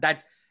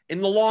 that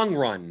in the long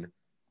run,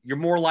 you're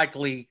more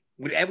likely.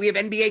 We have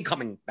NBA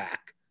coming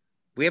back.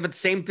 We have the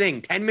same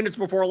thing. 10 minutes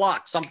before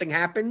lock, something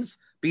happens.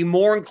 Be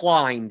more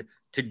inclined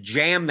to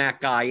jam that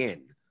guy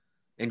in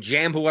and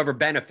jam whoever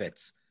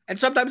benefits. And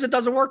sometimes it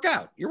doesn't work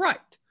out. You're right.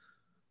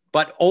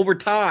 But over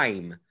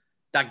time,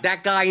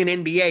 that guy in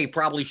NBA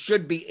probably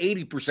should be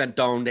 80%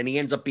 owned, and he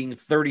ends up being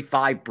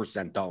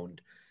 35%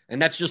 owned.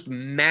 And that's just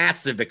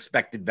massive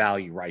expected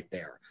value right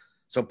there.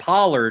 So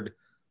Pollard,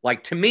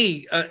 like to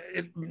me,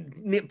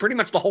 pretty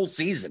much the whole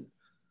season,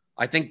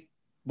 I think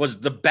was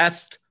the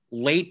best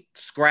late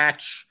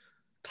scratch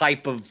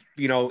type of,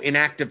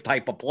 inactive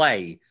type of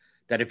play,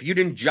 that if you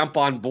didn't jump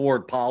on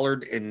board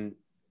Pollard in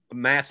a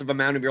massive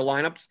amount of your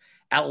lineups,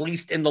 at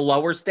least in the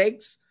lower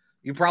stakes,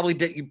 you probably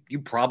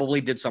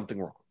did something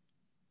wrong.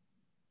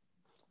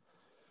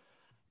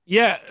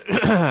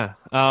 Yeah.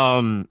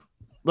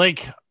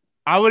 Like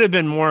I would have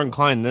been more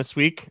inclined this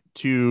week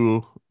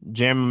to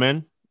jam them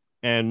in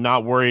and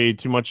not worry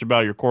too much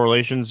about your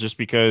correlations, just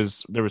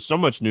because there was so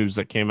much news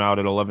that came out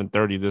at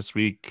 11:30 this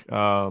week.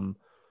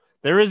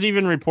 There is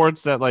even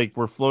reports that like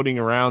were floating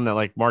around that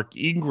like Mark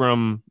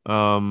Ingram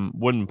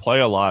wouldn't play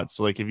a lot.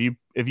 So like if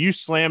you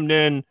slammed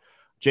in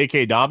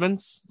J.K.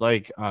 Dobbins,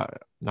 like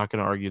not going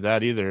to argue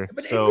that either.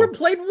 But Ingram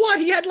played what?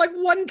 He had like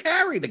one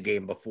carry the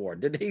game before.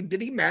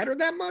 Did he matter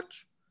that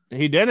much?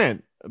 He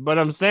didn't. But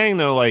I'm saying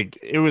though, like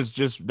it was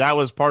just that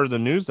was part of the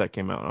news that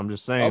came out. I'm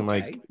just saying,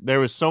 like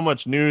there was so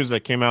much news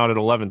that came out at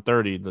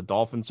 11:30. The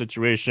Dolphin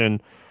situation,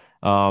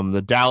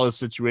 the Dallas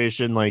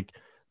situation, like.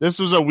 This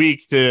was a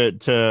week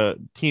to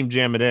team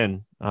jam it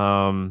in.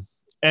 And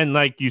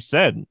like you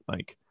said,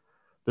 like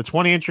the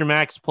 20 entry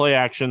max play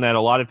action that a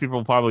lot of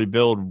people probably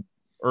build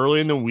early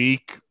in the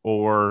week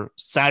or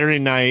Saturday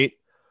night,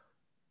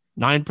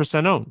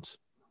 9% owned.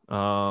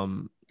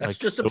 That's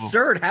just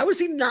absurd. How is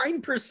he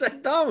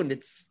 9% owned?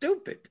 It's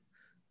stupid.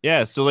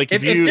 Yeah. So like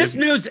if this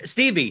news,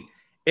 Stevie,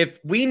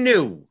 if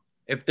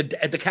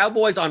the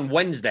Cowboys on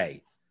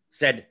Wednesday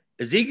said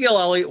Ezekiel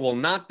Elliott will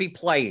not be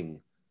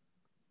playing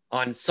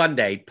on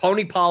Sunday,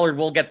 Tony Pollard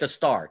will get the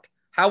start,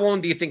 how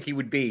owned do you think he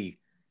would be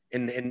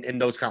in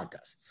those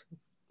contests?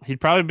 He'd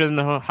probably been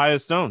the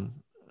highest owned.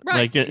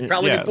 Right. He'd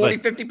probably be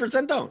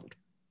 50% owned.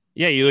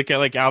 Yeah, you look at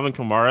like Alvin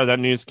Kamara, that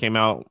news came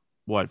out,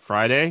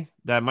 Friday,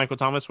 that Michael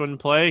Thomas wouldn't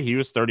play? He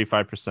was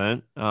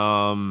 35%.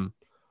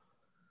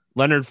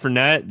 Leonard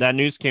Fournette, that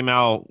news came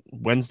out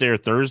Wednesday or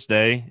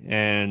Thursday,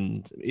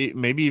 and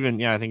maybe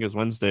even, I think it was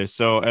Wednesday.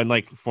 So, and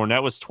like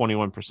Fournette was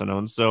 21%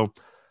 owned. So,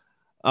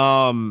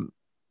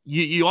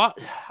 you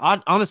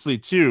honestly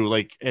too,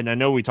 like, and I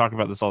know we talk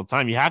about this all the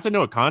time, you have to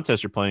know what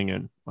contest you're playing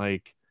in.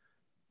 Like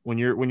when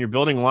you're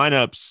building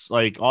lineups,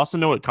 like also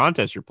know what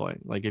contest you're playing.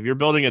 Like if you're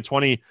building a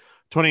 20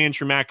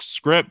 entry max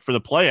script for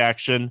the play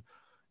action,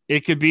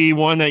 it could be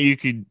one that you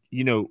could,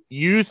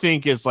 you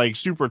think is like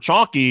super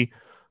chalky,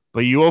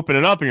 but you open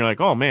it up and you're like,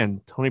 oh man,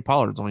 Tony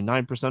Pollard's only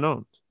 9%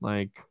 owned.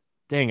 Like,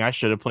 dang, I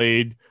should have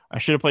played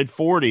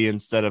 40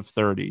 instead of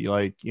 30.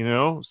 Like,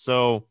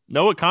 so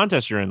know what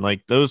contest you're in.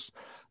 Like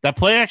that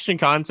play action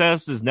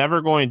contest is never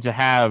going to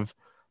have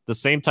the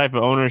same type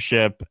of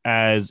ownership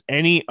as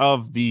any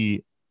of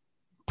the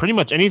pretty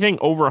much anything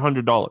over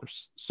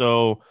 $100.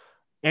 So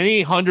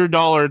any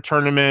 $100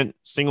 tournament,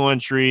 single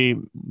entry,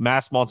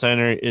 mass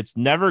multi-entry, it's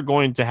never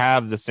going to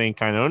have the same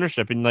kind of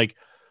ownership. And like,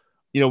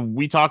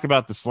 we talk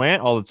about the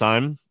slant all the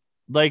time.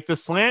 Like the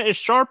slant is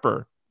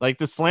sharper. Like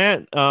the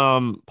slant,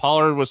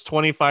 Pollard was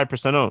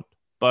 25% owned,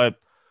 but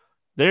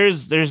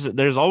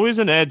there's always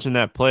an edge in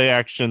that play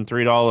action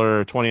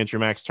 $3 20 entry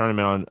max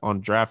tournament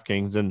on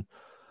DraftKings, and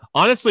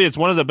honestly, it's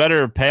one of the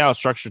better payout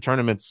structure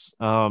tournaments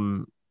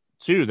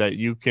too that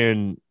you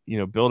can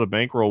build a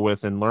bankroll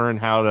with and learn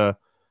how to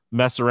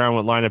mess around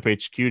with lineup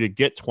HQ to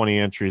get 20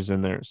 entries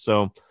in there.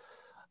 So,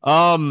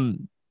 there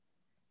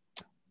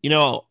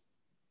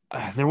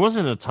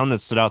wasn't a ton that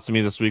stood out to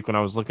me this week when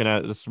I was looking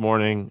at it this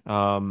morning.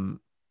 One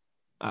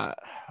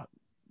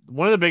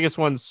of the biggest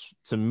ones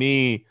to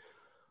me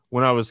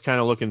when I was kind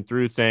of looking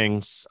through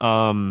things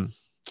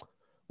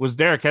was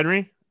Derrick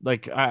Henry.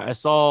 Like I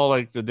saw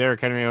like the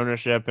Derrick Henry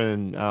ownership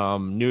and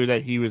knew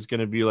that he was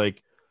going to be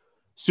like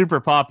super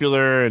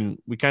popular,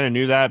 and we kind of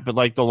knew that, but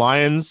like the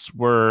Lions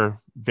were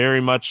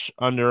very much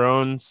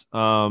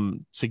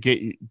underowned to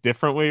get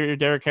different with your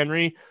Derrick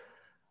Henry.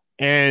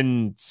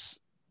 And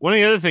one of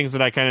the other things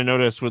that I kind of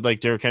noticed with like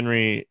Derrick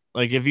Henry,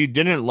 like if you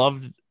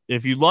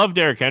love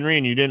Derrick Henry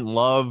and you didn't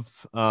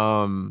love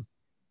running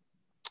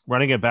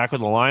it back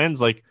with the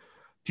Lions, like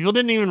people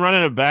didn't even run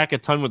it back a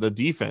ton with the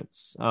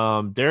defense.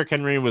 Derrick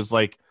Henry was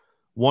like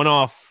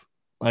one-off,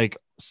 like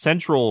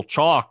central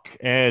chalk.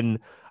 And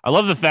I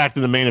love the fact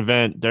in the main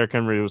event, Derrick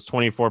Henry was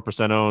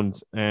 24%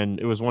 owned, and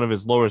it was one of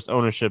his lowest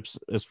ownerships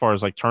as far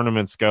as like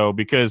tournaments go,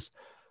 because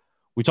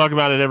we talk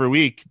about it every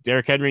week.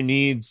 Derrick Henry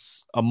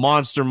needs a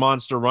monster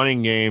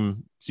running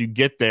game to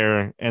get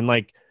there. And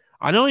like,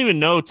 I don't even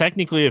know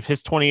technically if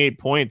his 28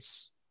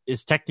 points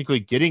is technically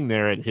getting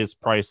there at his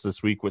price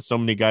this week with so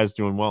many guys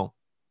doing well.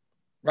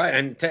 Right.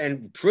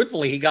 And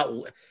truthfully,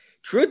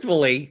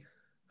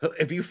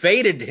 if you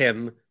faded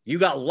him, you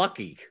got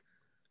lucky,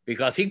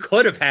 because he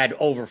could have had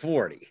over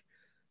 40,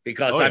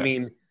 because I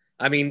mean,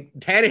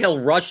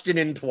 Tannehill rushed it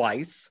in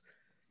twice,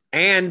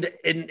 and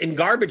in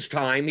garbage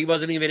time, he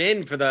wasn't even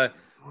in for the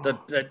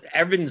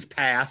Evans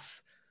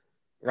pass,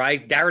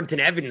 right? Darrington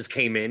Evans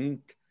came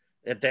in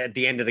at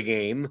the end of the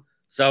game.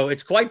 So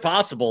it's quite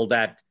possible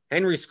that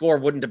Henry's score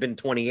wouldn't have been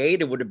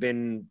 28. It would have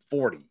been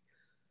 40.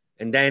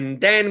 And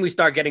then we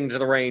start getting to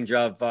the range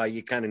of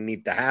you kind of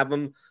need to have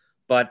him.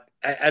 But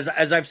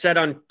as I've said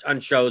on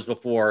shows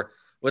before,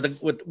 with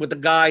a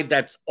guy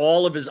that's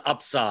all of his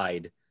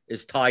upside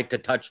is tied to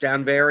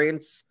touchdown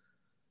variance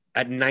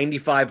at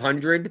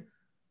 9,500,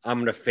 I'm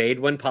going to fade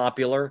when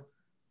popular,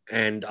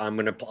 and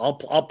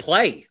I'll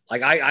play.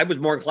 Like I was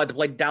more inclined to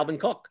play Dalvin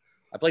Cook.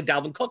 I played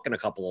Dalvin Cook in a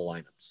couple of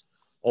lineups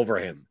over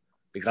him,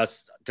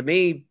 because to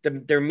me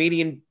their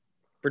median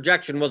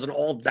projection wasn't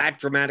all that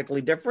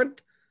dramatically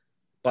different,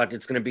 but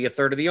it's going to be a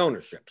third of the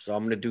ownership. So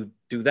I'm going to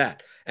do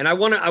that. And I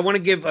want to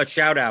give a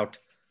shout out.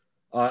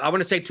 I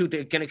want to say two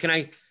things. Can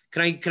I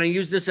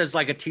use this as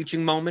like a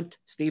teaching moment,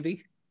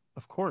 Stevie?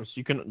 Of course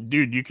you can,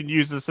 dude. You can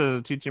use this as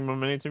a teaching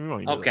moment anytime you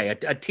want. Okay.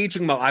 A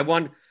teaching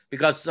moment.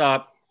 Because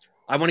I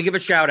want to give a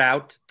shout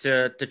out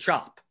to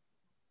Chop,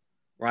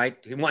 right?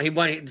 He won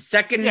the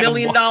second $1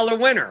 million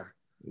winner.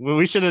 Well,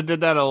 we should have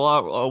did that a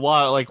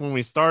while, like when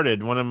we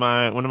started. One of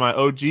my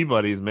OG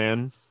buddies,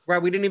 man.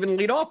 Right. We didn't even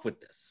lead off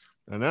with this.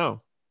 I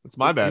know. It's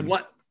my bad.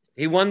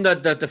 He won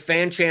the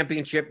fan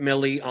championship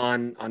Millie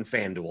on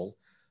FanDuel,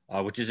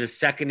 which is his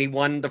second. He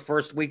won the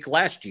first week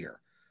last year,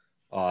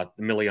 the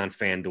Millie on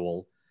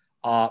FanDuel.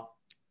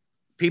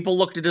 People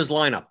looked at his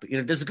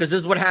lineup. This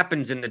is what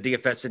happens in the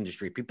DFS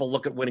industry. People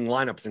look at winning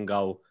lineups and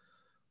go,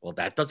 well,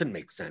 that doesn't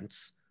make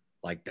sense.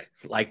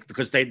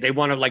 Because they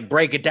want to like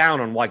break it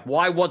down on like,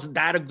 why wasn't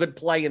that a good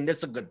play and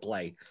this a good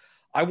play?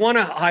 I want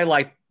to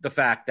highlight the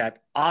fact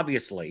that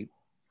obviously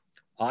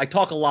I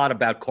talk a lot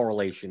about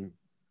correlation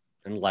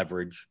and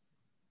leverage,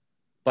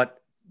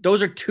 but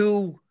those are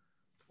two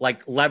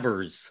like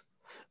levers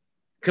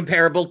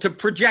comparable to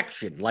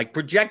projection. Like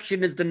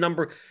projection is the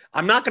number.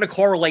 I'm not going to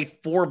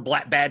correlate four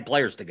bad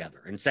players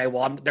together and say,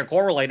 well, they're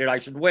correlated, I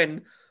should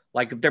win.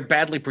 Like if they're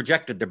badly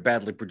projected, they're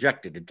badly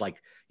projected. It's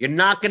like, you're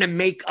not going to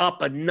make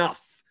up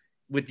enough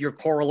with your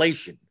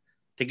correlation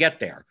to get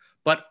there.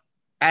 But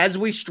as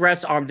we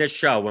stress on this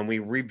show, when we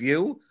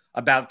review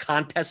about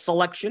contest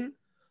selection,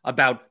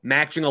 about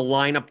matching a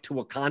lineup to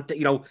a contest,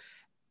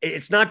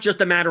 it's not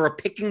just a matter of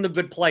picking the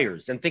good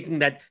players and thinking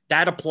that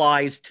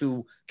applies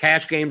to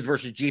cash games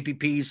versus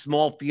GPPs,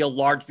 small field,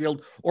 large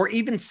field, or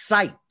even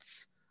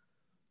sites.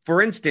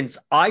 For instance,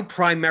 I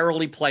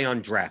primarily play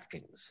on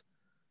DraftKings.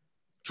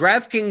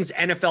 DraftKings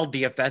NFL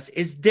DFS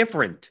is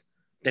different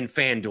than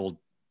FanDuel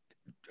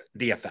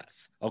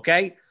DFS,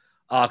 okay?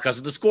 Because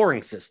of the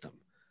scoring system.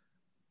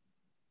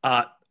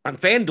 On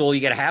FanDuel, you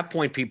get a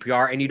half-point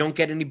PPR, and you don't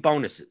get any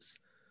bonuses.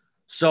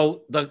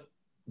 So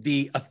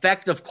the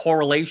effect of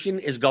correlation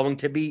is going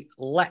to be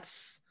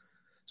less.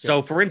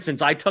 So, for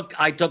instance, I took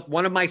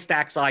one of my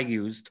stacks I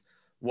used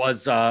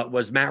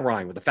was Matt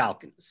Ryan with the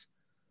Falcons.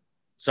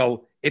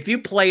 So if you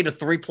played a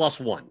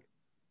 3+1,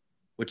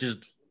 which is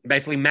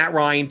basically Matt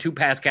Ryan, 2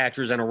 pass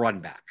catchers, and a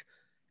run back.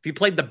 If you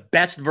played the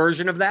best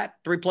version of that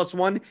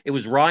 3+1, it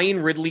was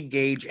Ryan, Ridley,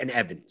 Gage, and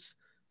Evans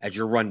as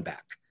your run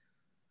back.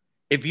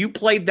 If you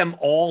played them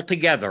all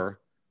together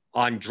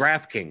on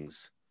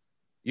DraftKings,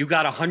 you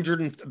got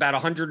about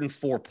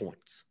 104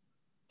 points,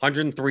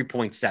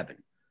 103.7,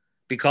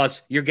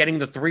 because you're getting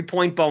the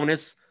 3-point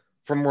bonus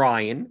from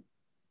Ryan.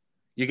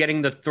 You're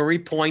getting the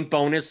 3-point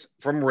bonus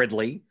from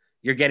Ridley.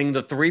 You're getting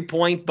the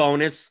 3-point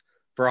bonus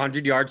for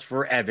 100 yards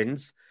for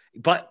Evans.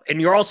 And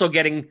you're also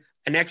getting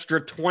an extra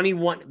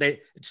 21.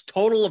 It's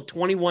total of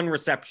 21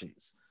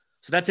 receptions.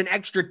 So that's an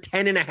extra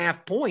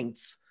 10.5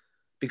 points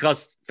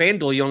because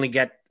FanDuel, you only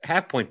get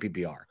half-point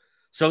PPR.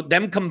 So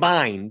them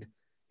combined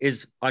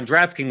is on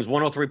DraftKings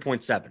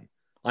 103.7.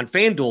 On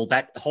FanDuel,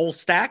 that whole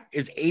stack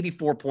is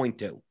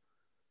 84.2.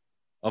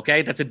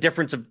 Okay, that's a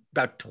difference of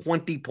about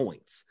 20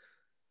 points.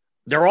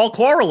 They're all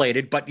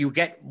correlated, but you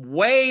get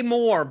way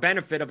more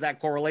benefit of that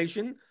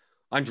correlation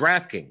on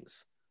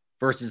DraftKings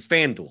versus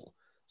FanDuel.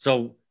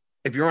 So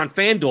if you're on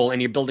FanDuel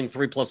and you're building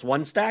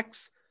 3+1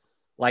 stacks,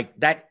 like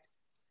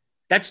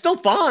that's still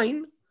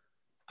fine.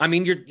 I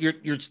mean,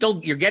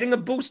 you're getting a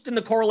boost in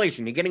the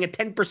correlation. You're getting a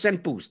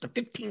 10% boost, a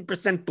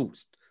 15%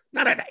 boost,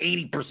 not an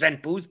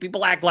 80% boost.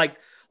 People act like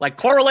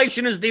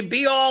correlation is the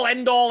be all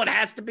end all. It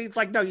has to be. It's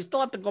like, no, you still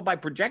have to go by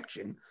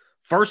projection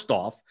first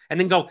off, and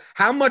then go,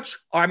 how much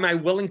am I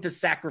willing to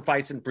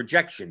sacrifice in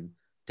projection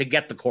to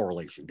get the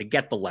correlation, to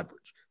get the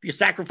leverage? If you're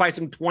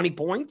sacrificing 20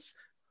 points,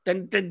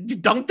 then you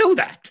don't do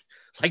that.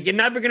 Like, you're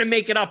never going to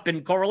make it up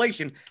in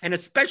correlation, and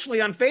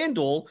especially on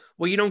FanDuel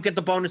where you don't get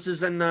the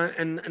bonuses and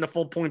the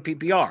full point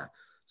PPR.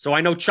 So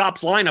I know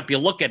Chop's lineup, you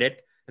look at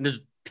it, and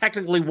there's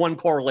technically one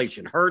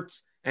correlation,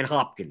 Hurts and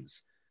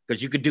Hopkins,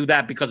 because you could do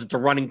that because it's a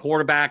running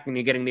quarterback and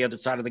you're getting the other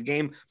side of the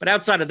game. But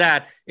outside of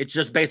that, it's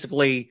just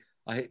basically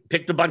I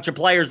picked a bunch of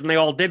players and they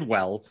all did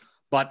well.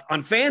 But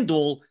on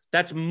FanDuel,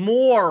 that's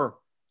more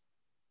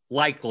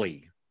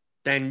likely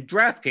than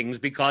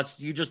DraftKings because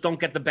you just don't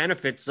get the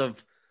benefits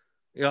of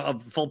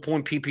full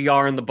point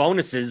PPR and the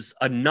bonuses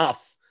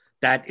enough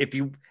that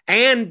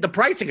and the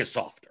pricing is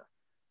softer.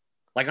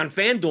 Like on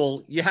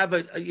FanDuel,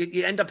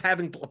 you end up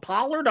having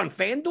Pollard on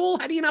FanDuel.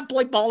 How do you not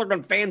play Pollard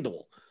on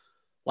FanDuel?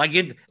 I'm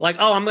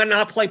going to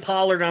not play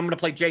Pollard. I'm going to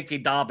play J.K.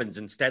 Dobbins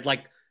instead.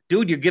 Like,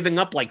 dude, you're giving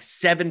up like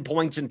 7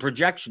 points in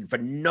projection for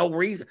no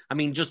reason. I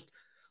mean, just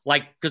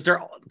like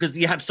because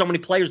you have so many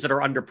players that are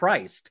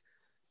underpriced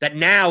that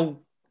now,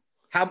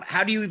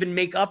 how do you even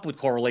make up with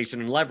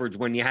correlation and leverage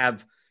when you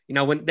have,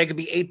 when there could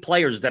be 8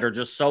 players that are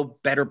just so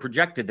better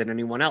projected than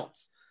anyone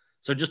else?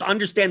 So just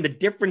understand the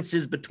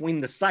differences between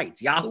the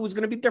sites. Yahoo is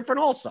going to be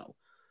different also.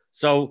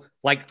 So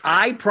like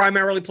I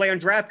primarily play on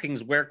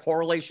DraftKings where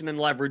correlation and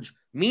leverage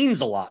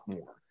means a lot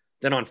more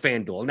than on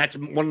FanDuel. And that's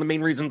one of the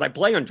main reasons I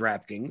play on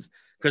DraftKings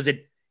because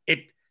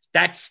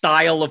that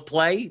style of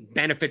play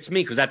benefits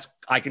me because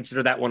I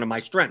consider that one of my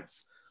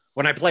strengths.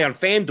 When I play on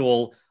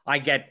FanDuel,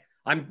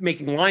 I'm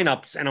making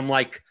lineups and I'm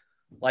like,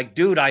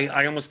 dude,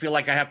 I almost feel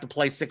like I have to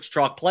play 6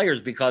 chalk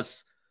players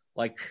because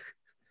like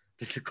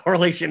the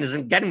correlation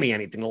isn't getting me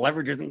anything. The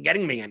leverage isn't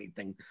getting me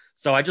anything.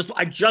 So I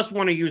just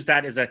want to use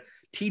that as a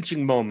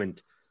teaching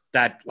moment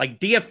that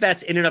like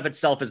DFS in and of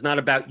itself is not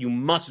about you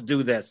must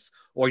do this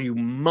or you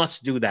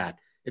must do that.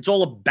 It's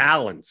all a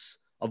balance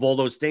of all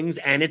those things.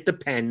 And it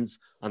depends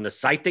on the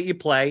site that you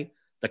play,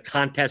 the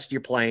contest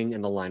you're playing,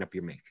 and the lineup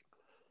you're making.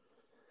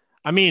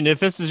 I mean, if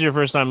this is your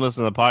first time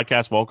listening to the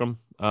podcast, welcome.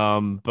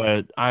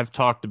 But I've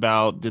talked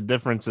about the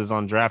differences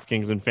on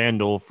DraftKings and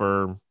FanDuel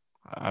for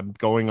I'm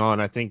going on.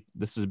 I think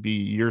this would be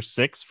year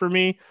 6 for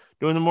me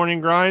doing the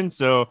morning grind.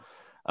 So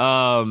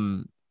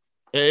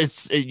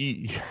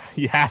you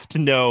have to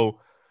know,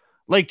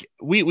 like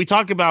we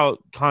talk about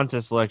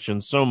contest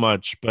selection so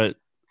much, but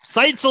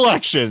site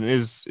selection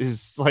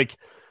is like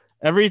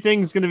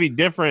everything's going to be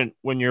different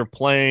when you're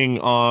playing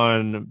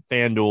on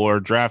FanDuel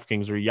or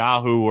DraftKings or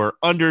Yahoo or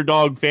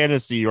Underdog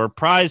Fantasy or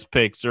Prize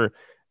Picks or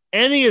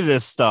any of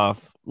this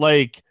stuff.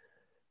 Like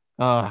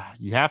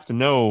you have to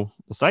know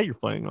the site you're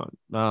playing on.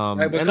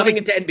 Right, we're coming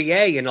into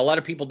NBA, and a lot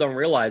of people don't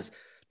realize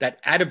that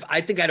out of huge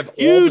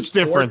all the sports,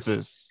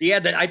 differences. Yeah,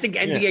 that I think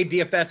NBA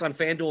DFS on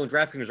FanDuel and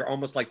DraftKings are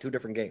almost like 2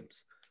 different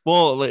games.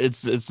 Well,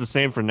 it's the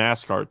same for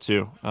NASCAR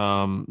too.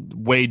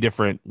 Way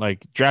different.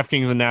 Like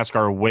DraftKings and NASCAR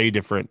are way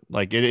different.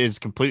 Like it is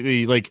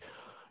completely like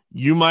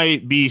you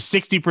might be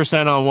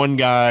 60% on one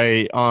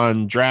guy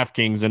on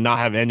DraftKings and not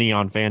have any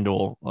on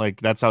FanDuel.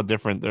 Like that's how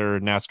different their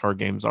NASCAR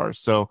games are.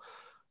 So,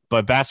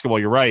 but basketball,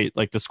 you're right.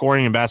 Like the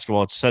scoring in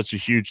basketball, it's such a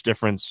huge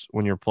difference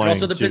when you're playing.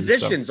 And also the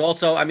positions. So.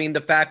 Also, I mean,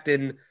 the fact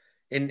in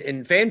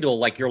FanDuel,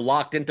 like you're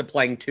locked into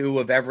playing 2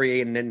 of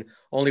every and then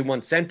only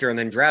 1 center. And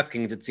then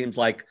DraftKings, it seems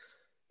like,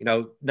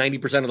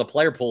 90% of the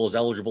player pool is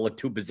eligible at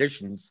 2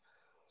 positions.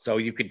 So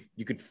you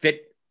could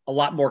fit a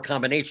lot more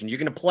combinations. You're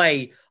going to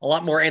play a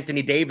lot more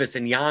Anthony Davis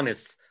and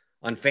Giannis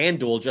on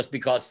FanDuel just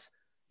because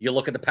you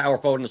look at the power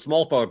forward and the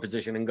small forward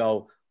position and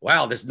go,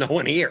 wow, there's no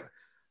one here.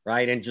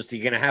 Right. And just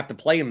you're going to have to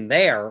play him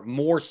there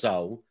more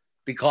so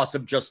because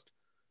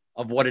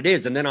of what it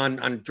is. And then on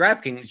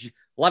DraftKings,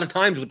 a lot of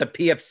times with the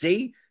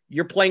PFC,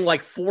 you're playing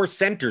like 4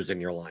 centers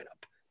in your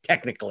lineup,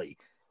 technically.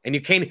 And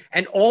you can't,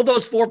 and all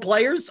those 4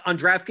 players on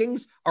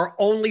DraftKings are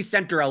only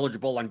center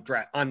eligible on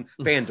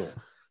FanDuel.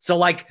 So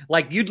like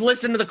you'd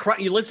listen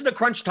to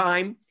Crunch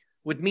Time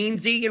with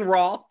Meansy and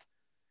Roth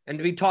and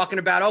to be talking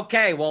about,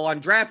 okay, well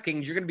on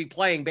DraftKings, you're going to be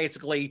playing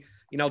basically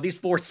these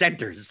 4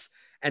 centers.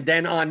 And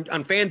then on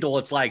FanDuel,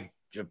 it's like,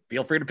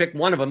 feel free to pick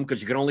one of them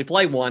because you can only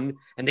play one.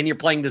 And then you're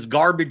playing this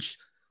garbage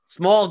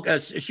small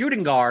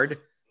shooting guard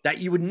that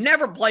you would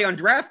never play on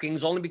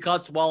DraftKings only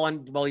because,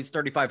 he's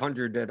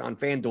 3,500 on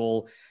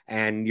FanDuel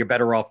and you're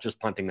better off just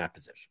punting that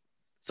position.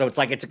 So it's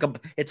like,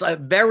 it's a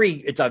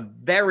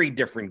very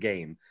different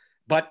game.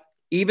 But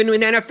even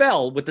in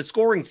NFL with the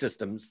scoring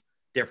systems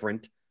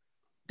different,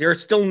 there are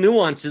still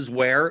nuances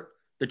where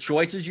the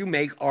choices you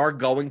make are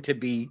going to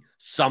be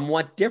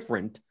somewhat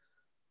different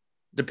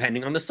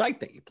depending on the site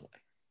that you play.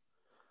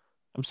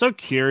 I'm so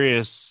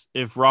curious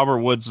if Robert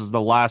Woods is the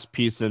last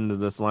piece into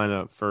this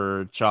lineup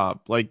for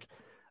Chop. Like,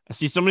 I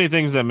see so many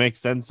things that make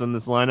sense in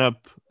this lineup.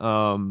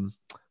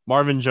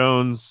 Marvin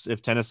Jones,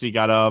 if Tennessee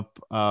got up,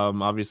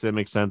 obviously that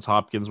makes sense.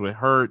 Hopkins with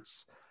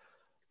Hurts.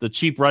 The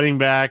cheap running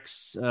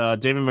backs,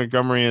 David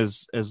Montgomery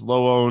is as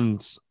low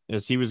owned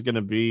as he was going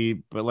to be.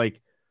 But, like,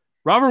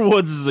 Robert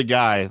Woods is a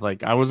guy.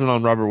 Like, I wasn't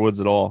on Robert Woods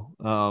at all.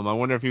 I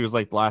wonder if he was,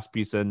 like, the last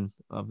piece in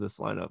of this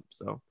lineup.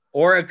 So,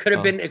 or it could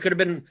have been, you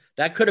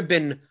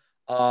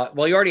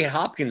already had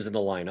Hopkins in the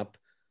lineup.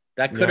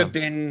 That could have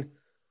been,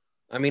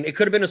 it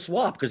could have been a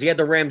swap because he had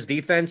the Rams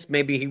defense.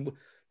 Maybe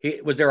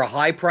he was there a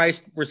high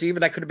priced receiver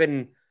that could have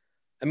been,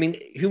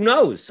 who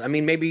knows?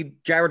 Maybe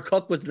Jared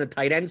Cook was in the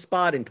tight end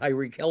spot and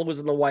Tyreek Hill was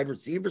in the wide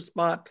receiver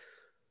spot.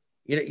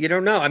 You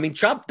don't know.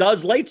 Chop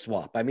does late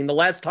swap. The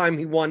last time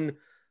he won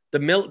the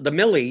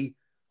Millie,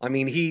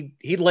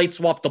 he late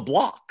swapped the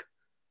block,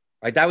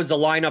 right? That was the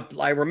lineup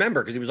I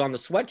remember because he was on the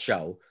Sweat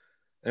Show.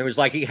 And it was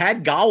like he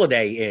had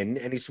Golladay in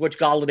and he switched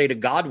Golladay to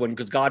Godwin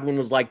because Godwin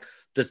was like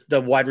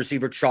the wide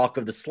receiver chalk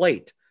of the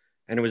slate.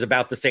 And it was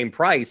about the same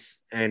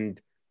price.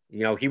 And,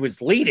 he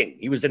was leading.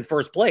 He was in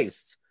first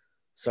place.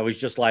 So he's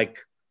just like,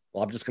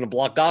 well, I'm just going to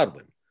block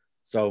Godwin.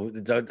 So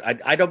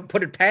I don't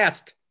put it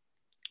past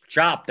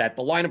Chop that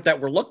the lineup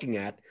that we're looking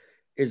at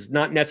is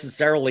not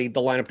necessarily the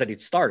lineup that he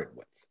started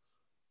with.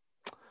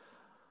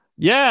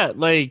 Yeah,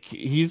 like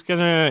he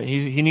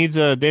needs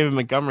a David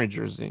Montgomery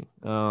jersey.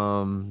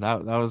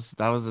 That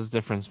was his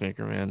difference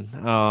maker,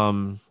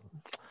 man.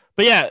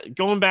 But yeah,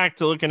 going back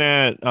to looking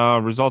at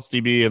results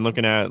DB and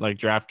looking at like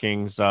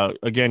DraftKings,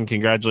 again,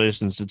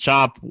 congratulations to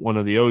Chop, one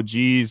of the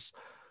OGs.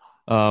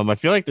 I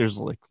feel like there's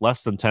like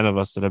less than 10 of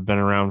us that have been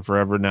around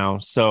forever now.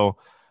 So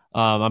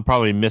I'm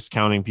probably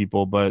miscounting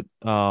people, but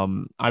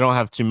I don't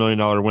have $2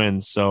 million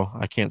wins, so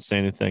I can't say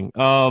anything.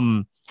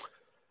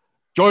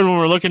 Jordan, when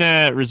we're looking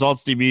at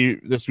results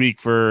DB this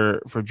week for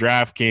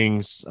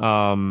DraftKings,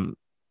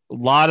 a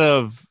lot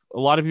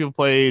of people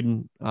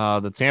played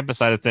the Tampa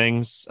side of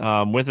things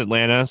with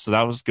Atlanta, so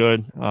that was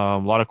good. A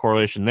lot of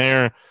correlation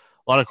there. A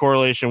lot of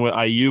correlation with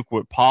Ayuk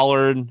with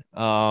Pollard.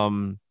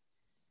 I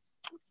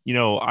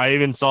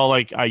even saw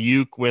like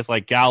Ayuk with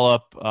like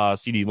Gallup,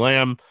 CeeDee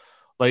Lamb.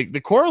 Like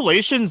the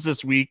correlations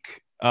this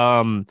week,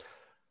 I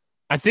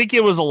think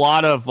it was a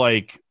lot of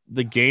like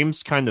the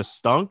games kind of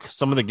stunk.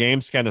 Some of the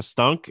games kind of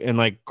stunk, and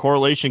like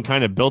correlation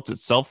kind of built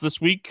itself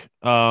this week.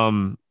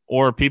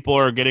 Or people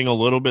are getting a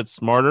little bit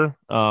smarter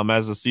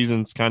as the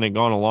season's kind of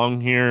gone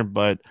along here.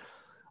 But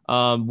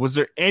was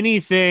there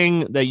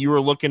anything that you were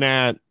looking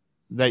at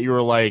that you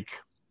were like,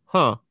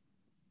 huh?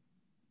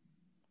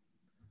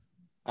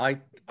 I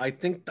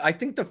think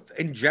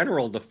in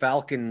general the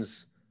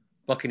Falcons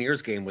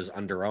Buccaneers game was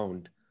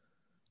underowned.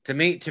 To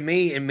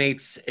me, it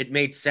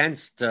made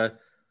sense to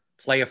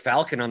play a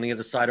Falcon on the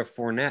other side of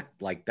Fournette.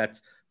 Like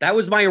that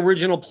was my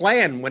original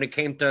plan when it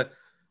came to,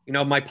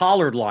 my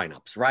Pollard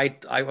lineups,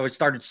 right? I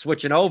started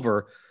switching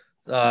over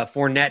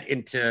Fournette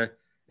into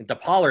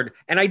Pollard,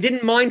 and I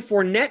didn't mind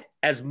Fournette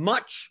as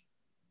much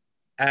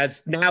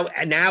as now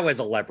as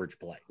a leverage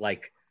play.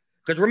 Like,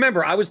 because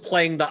remember, I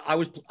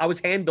was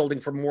hand building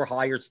for more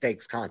higher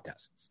stakes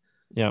contests.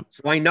 Yeah.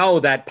 So I know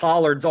that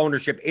Pollard's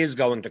ownership is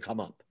going to come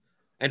up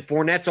and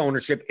Fournette's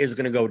ownership is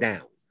going to go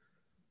down.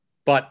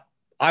 But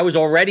I was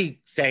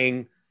already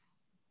saying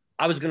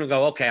I was going to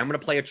go, okay, I'm going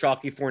to play a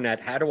chalky Fournette.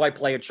 How do I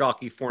play a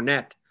chalky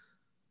Fournette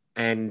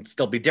and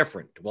still be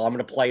different? Well, I'm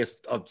going to play a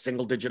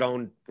single-digit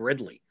owned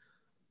Ridley.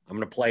 I'm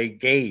going to play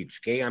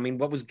Gage.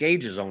 What was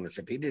Gage's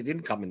ownership? He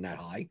didn't come in that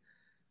high.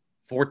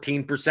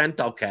 14%,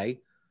 okay.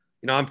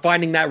 I'm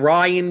finding that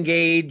Ryan,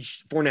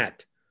 Gage,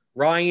 Fournette.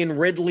 Ryan,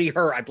 Ridley,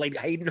 Hurst. I played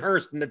Hayden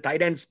Hurst in the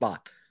tight end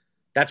spot.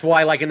 That's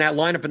why, like in that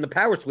lineup in the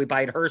power sweep, I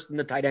had Hurst in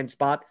the tight end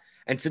spot.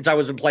 And since I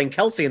wasn't playing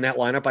Kelsey in that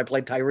lineup, I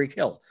played Tyreek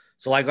Hill.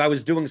 So like I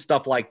was doing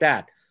stuff like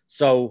that.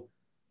 So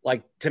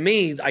like to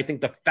me, I think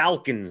the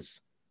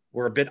Falcons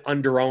were a bit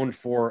underowned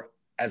for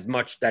as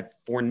much that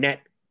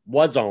Fournette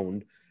was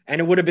owned. And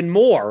it would have been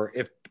more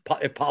if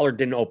Pollard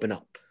didn't open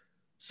up.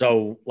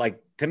 So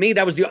like to me,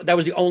 that was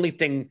the only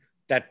thing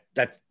that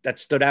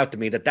stood out to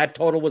me, that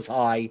total was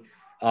high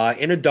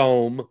in a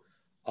dome.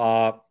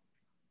 And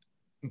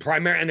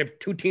the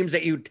two teams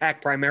that you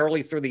attack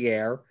primarily through the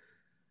air.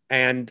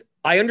 And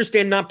I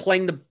understand not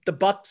playing the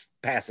Bucs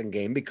passing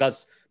game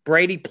because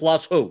Brady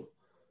plus who?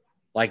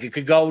 Like it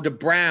could go to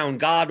Brown,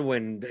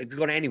 Godwin, it could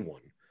go to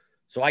anyone.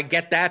 So I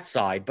get that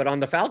side, but on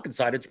the Falcon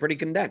side, it's pretty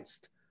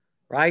condensed,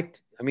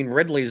 right? I mean,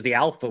 Ridley's the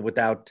alpha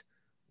without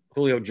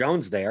Julio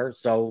Jones there.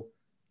 So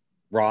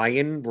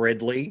Ryan,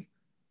 Ridley,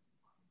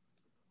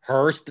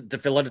 Hurst to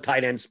fill in a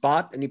tight end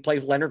spot, and you play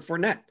Leonard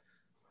Fournette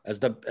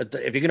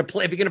if you're gonna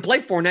play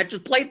Fournette,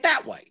 just play it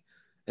that way.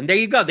 And there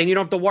you go. Then you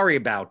don't have to worry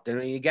about.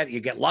 And you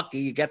get lucky,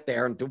 you get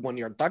there and do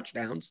 1-yard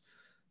touchdowns.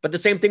 But the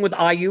same thing with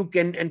Ayuk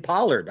and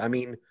Pollard. I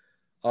mean,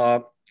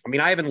 I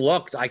haven't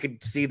looked. I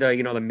could see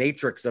the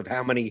matrix of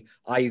how many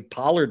Ayuk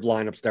Pollard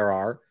lineups there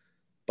are,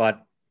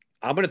 but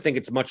I'm going to think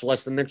it's much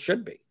less than it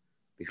should be,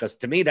 because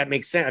to me that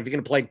makes sense. If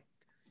you're going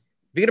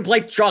to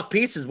play chalk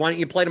pieces, why don't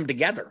you play them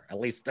together? At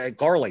least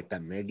correlate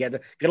them. Get a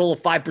little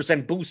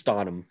 5% boost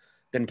on them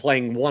than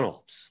playing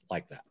one-offs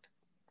like that.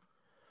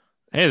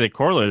 Hey, they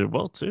correlated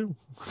well too.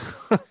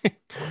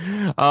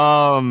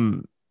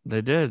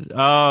 They did.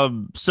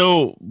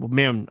 So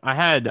man, I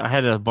had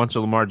a bunch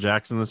of Lamar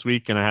Jackson this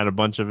week, and I had a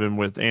bunch of him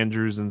with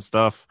Andrews and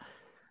stuff.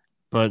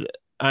 But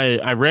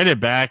I ran it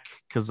back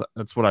because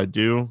that's what I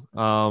do.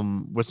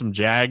 With some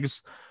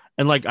Jags,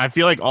 and I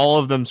feel like all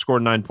of them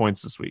scored 9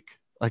 points this week.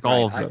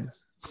 All of them.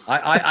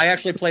 I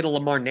actually played a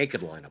Lamar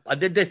naked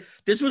lineup.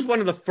 This was one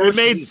of the first.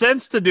 It made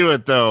sense to do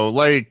it though.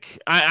 I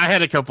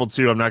had a couple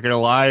too. I'm not gonna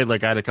lie. I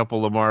had a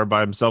couple Lamar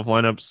by himself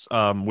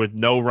lineups with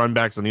no run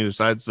backs on either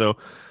side. So,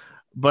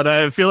 but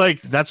I feel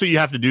like that's what you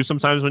have to do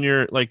sometimes when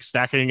you're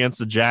stacking against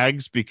the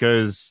Jags,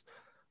 because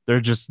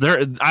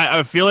they're.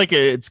 I feel like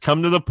it's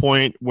come to the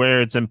point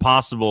where it's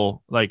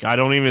impossible. I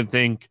don't even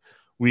think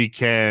we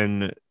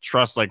can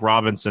trust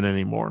Robinson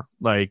anymore.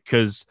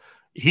 Because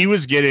he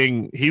was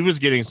getting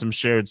some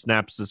shared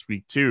snaps this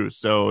week too.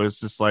 So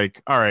it's just all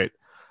right,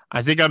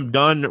 I think I'm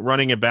done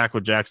running it back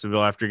with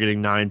Jacksonville after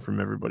getting 9 from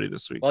everybody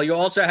this week. Well, you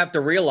also have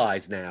to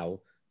realize now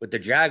with the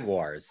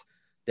Jaguars,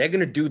 they're going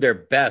to do their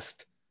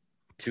best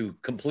to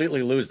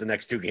completely lose the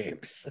next 2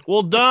 games.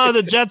 Well,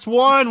 the Jets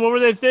won. What were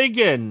they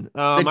thinking?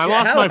 I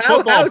lost my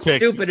football how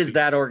picks. Stupid is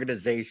that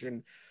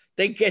organization?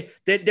 They're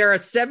a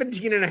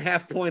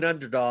 17.5 point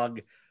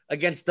underdog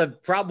against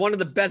one of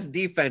the best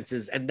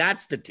defenses, and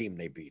that's the team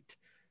they beat.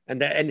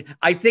 And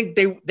I think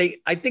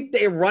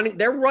they're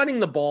running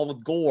the ball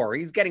with Gore.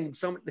 He's getting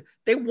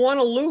they want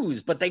to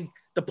lose, but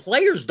the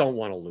players don't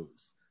want to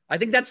lose. I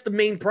think that's the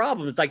main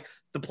problem. It's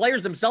the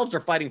players themselves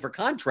are fighting for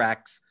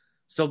contracts,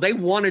 so they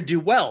want to do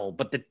well,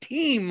 but the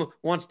team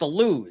wants to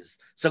lose.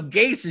 So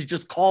Gase is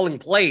just calling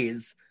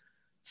plays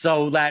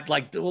so that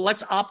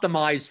let's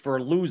optimize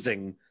for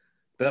losing,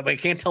 but I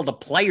can't tell the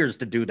players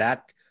to do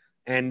that.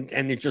 And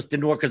it just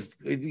didn't work because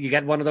you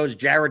got one of those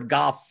Jared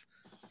Goff.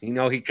 He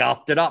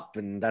golfed it up,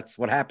 and that's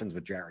what happens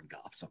with Jared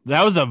Goff. So.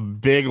 That was a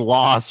big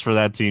loss for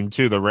that team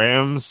too. The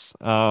Rams,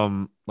 they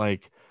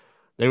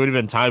would have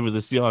been tied with the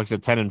Seahawks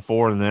at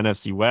 10-4 in the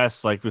NFC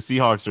West. The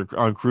Seahawks are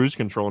on cruise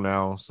control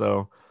now,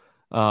 so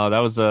that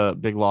was a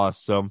big loss.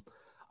 So,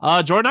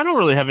 Jordan, I don't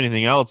really have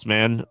anything else,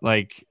 man.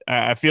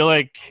 I feel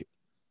like,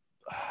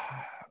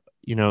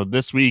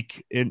 this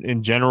week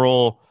in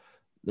general,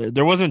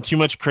 there wasn't too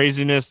much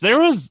craziness.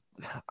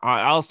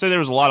 I'll say there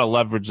was a lot of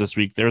leverage this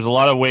week. There's a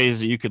lot of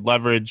ways that you could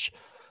leverage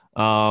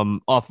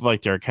off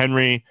of Derrick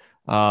Henry.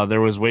 There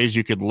was ways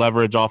you could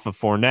leverage off of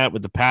Fournette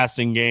with the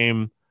passing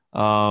game.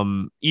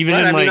 I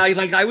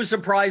was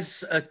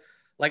surprised.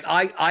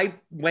 I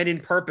went in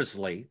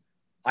purposely.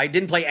 I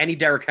didn't play any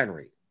Derrick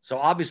Henry, so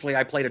obviously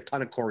I played a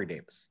ton of Corey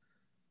Davis.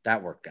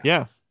 That worked out.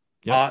 Yeah.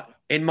 Yep.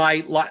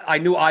 I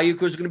knew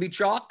Ayuk was going to be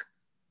chalk,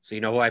 so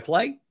you know who I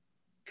play?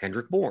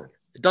 Kendrick Bourne.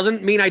 It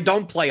doesn't mean I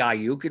don't play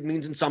Ayuk. It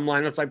means in some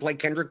lineups I play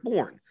Kendrick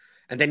Bourne.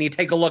 And then you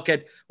take a look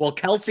at,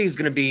 Kelsey's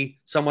going to be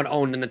somewhat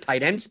owned in the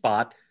tight end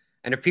spot.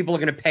 And if people are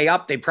going to pay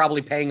up, they're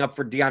probably paying up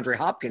for DeAndre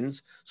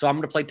Hopkins. So I'm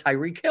going to play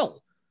Tyreek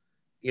Hill,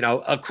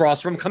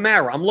 across from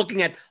Kamara. I'm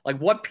looking at,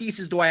 what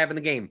pieces do I have in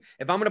the game?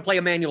 If I'm going to play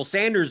Emmanuel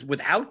Sanders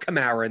without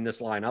Kamara in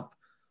this lineup,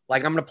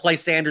 I'm going to play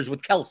Sanders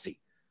with Kelsey,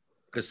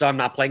 because I'm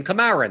not playing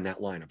Kamara in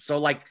that lineup.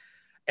 So,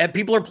 and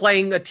people are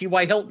playing a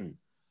T.Y. Hilton.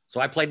 So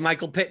I played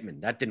Michael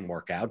Pittman. That didn't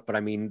work out, but I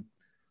mean,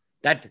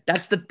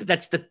 that's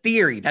the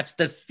theory. That's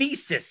the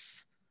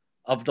thesis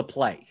of the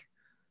play,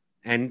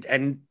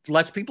 and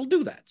less people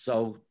do that.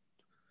 So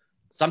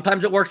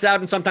sometimes it works out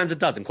and sometimes it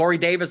doesn't. Corey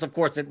Davis, of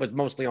course, it was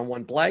mostly on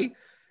one play.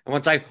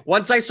 And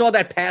once I saw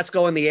that pass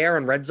go in the air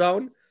in red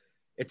zone,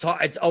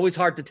 it's always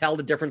hard to tell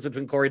the difference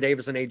between Corey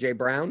Davis and AJ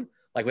Brown,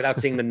 without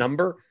seeing the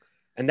number.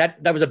 And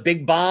that was a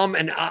big bomb.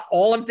 And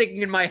all I'm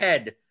thinking in my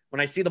head, when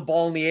I see the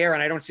ball in the air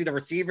and I don't see the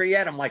receiver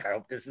yet, I'm I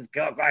hope this is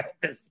good. I hope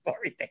this is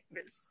Corey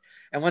Davis.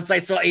 And once I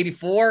saw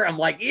 84, I'm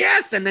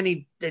yes. And then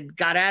he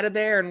got out of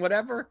there and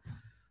whatever.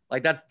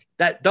 Those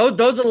are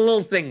the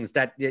little things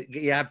that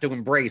you have to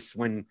embrace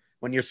when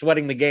you're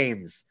sweating the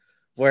games,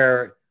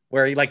 where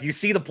you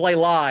see the play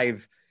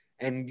live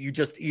and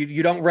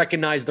you don't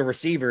recognize the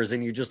receivers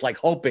and you're just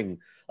hoping,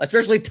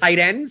 especially tight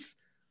ends.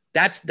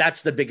 That's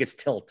the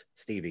biggest tilt,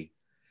 Stevie.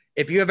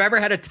 If you have ever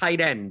had a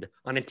tight end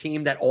on a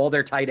team that all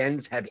their tight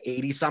ends have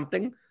 80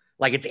 something,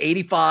 it's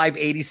 85,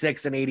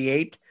 86, and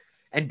 88,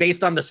 and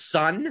based on the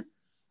sun,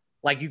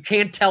 you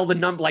can't tell the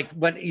number,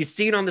 when you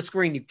see it on the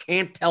screen, you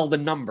can't tell the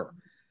number.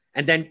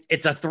 and then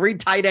it's a 3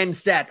 tight end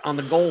set on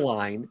the goal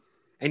line,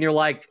 and you're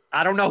like,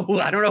 I don't know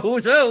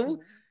who's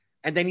who.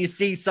 And then you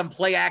see some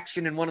play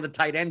action and one of the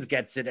tight ends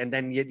gets it. And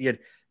then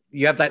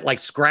you have that like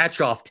scratch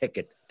off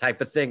ticket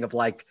type of thing of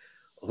like,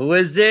 who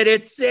is it?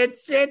 It's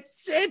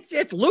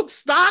Luke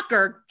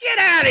Stocker. Get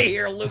out of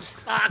here, Luke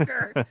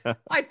Stocker.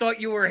 I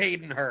thought you were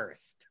Hayden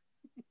Hurst.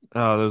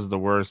 Oh, those are the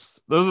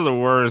worst. Those are the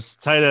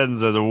worst. Tight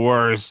ends are the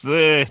worst.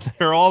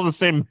 They're all the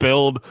same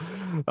build.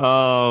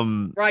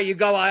 Right. You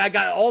go, I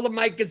got all the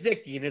Mike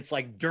Gesicki, and it's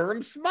like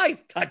Durham Smythe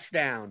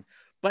touchdown.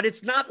 But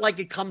it's not like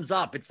it comes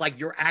up. It's like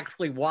you're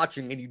actually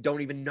watching and you don't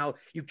even know.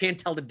 You can't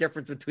tell the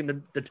difference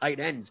between the tight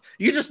ends.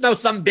 You just know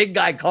some big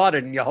guy caught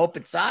it and you hope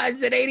it's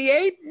size at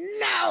 88.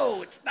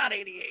 No, it's not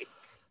 88.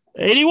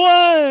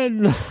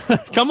 81.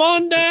 Come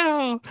on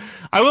down.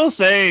 I will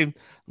say,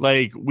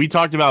 like, we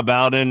talked about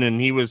Bowden and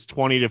he was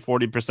 20 to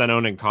 40%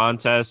 owned in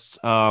contests.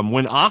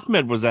 When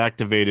Ahmed was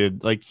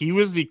activated, like, he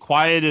was the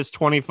quietest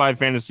 25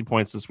 fantasy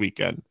points this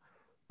weekend.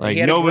 Like, he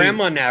had a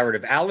grandma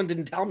narrative. Alan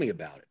didn't tell me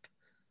about it.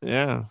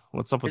 Yeah,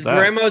 what's up with His that?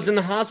 grandma's in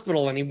the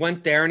hospital, and he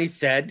went there and he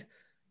said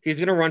he's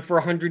going to run for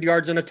 100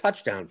 yards and a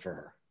touchdown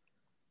for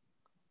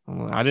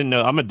her. I didn't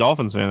know. I'm a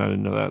Dolphins fan. I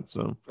didn't know that.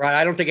 So right,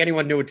 I don't think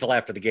anyone knew it till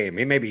after the game.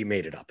 Maybe he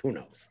made it up. Who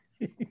knows?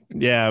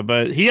 Yeah,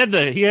 but he was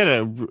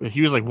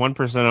like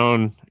 1%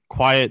 owned,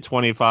 quiet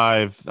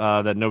 25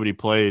 that nobody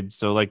played.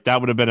 So like that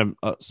would have been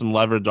some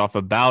leverage off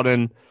of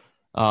Bowden.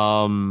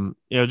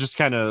 Just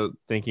kind of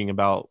thinking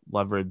about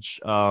leverage.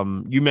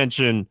 You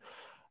mentioned,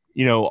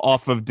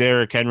 off of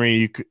Derrick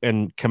Henry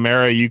and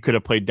Kamara, you could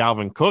have played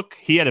Dalvin Cook.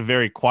 He had a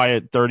very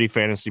quiet 30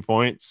 fantasy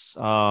points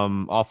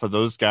off of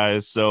those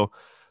guys. So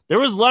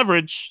there was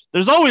leverage.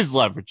 There's always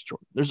leverage,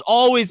 Jordan. There's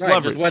always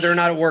leverage. Just whether or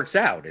not it works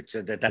out.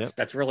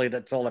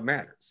 That's all that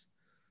matters.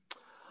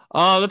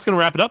 That's going to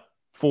wrap it up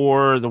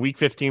for the Week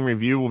 15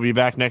 review. We'll be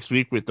back next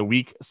week with the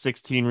Week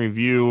 16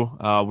 review.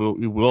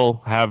 We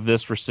will have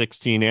this for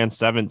 16 and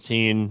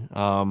 17.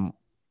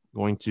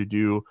 Going to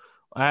do,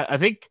 I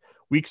think,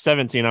 Week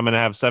 17, I'm going to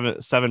have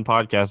seven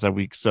podcasts that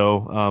week.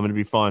 So it'll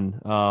be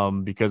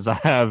fun because I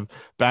have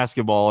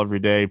basketball every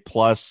day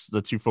plus the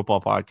 2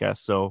 football podcasts.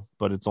 So,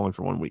 but it's only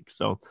for 1 week.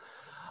 So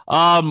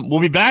we'll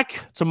be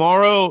back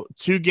tomorrow,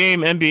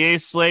 2-game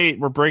NBA slate.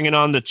 We're bringing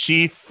on the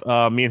Chief.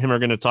 Me and him are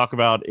going to talk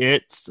about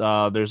it.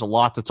 There's a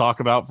lot to talk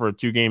about for a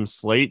 2-game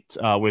slate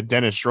with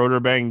Dennis Schroeder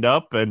banged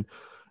up. And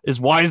is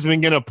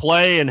Wiseman going to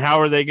play and how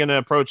are they going to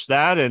approach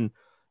that? And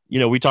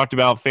we talked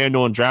about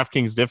FanDuel and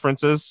DraftKings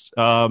differences.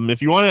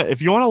 If you want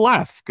to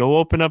laugh, go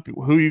open up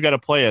who you got to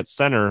play at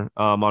center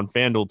on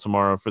FanDuel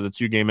tomorrow for the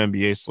 2-game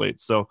NBA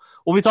slate. So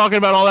we'll be talking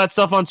about all that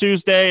stuff on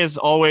Tuesday. As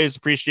always,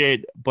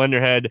 appreciate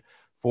Blenderhead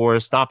for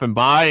stopping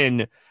by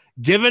and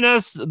giving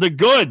us the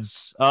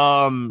goods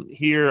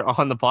here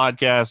on the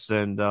podcast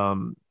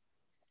and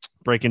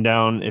breaking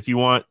down. If you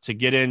want to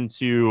get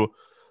into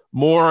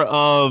more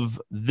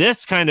of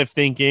this kind of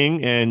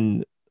thinking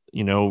and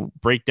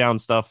break down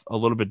stuff a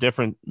little bit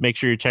different, make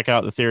sure you check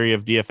out the Theory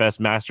of DFS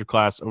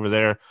Masterclass over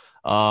there.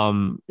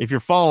 If you're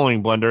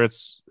following Blender,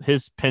 it's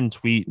his pinned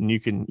tweet and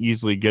you can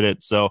easily get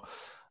it. So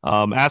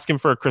ask him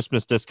for a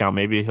Christmas discount.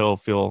 Maybe he'll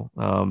feel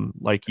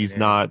like he's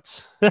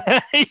not.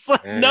 He's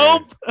like,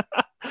 nope.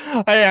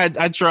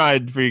 I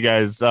tried for you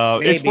guys.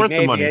 It's worth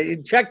the money.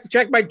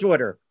 Check my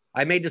Twitter.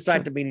 I may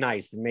decide to be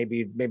nice and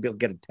maybe he'll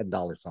get a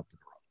 $10 something.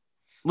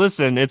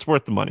 Listen, it's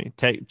worth the money.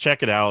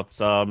 Check it out.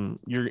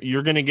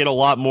 You're going to get a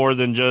lot more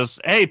than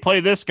just, hey, play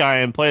this guy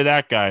and play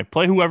that guy.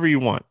 Play whoever you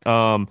want.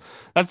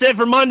 That's it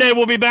for Monday.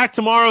 We'll be back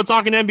tomorrow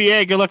talking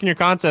NBA. Good luck in your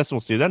contest.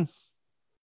 We'll see you then.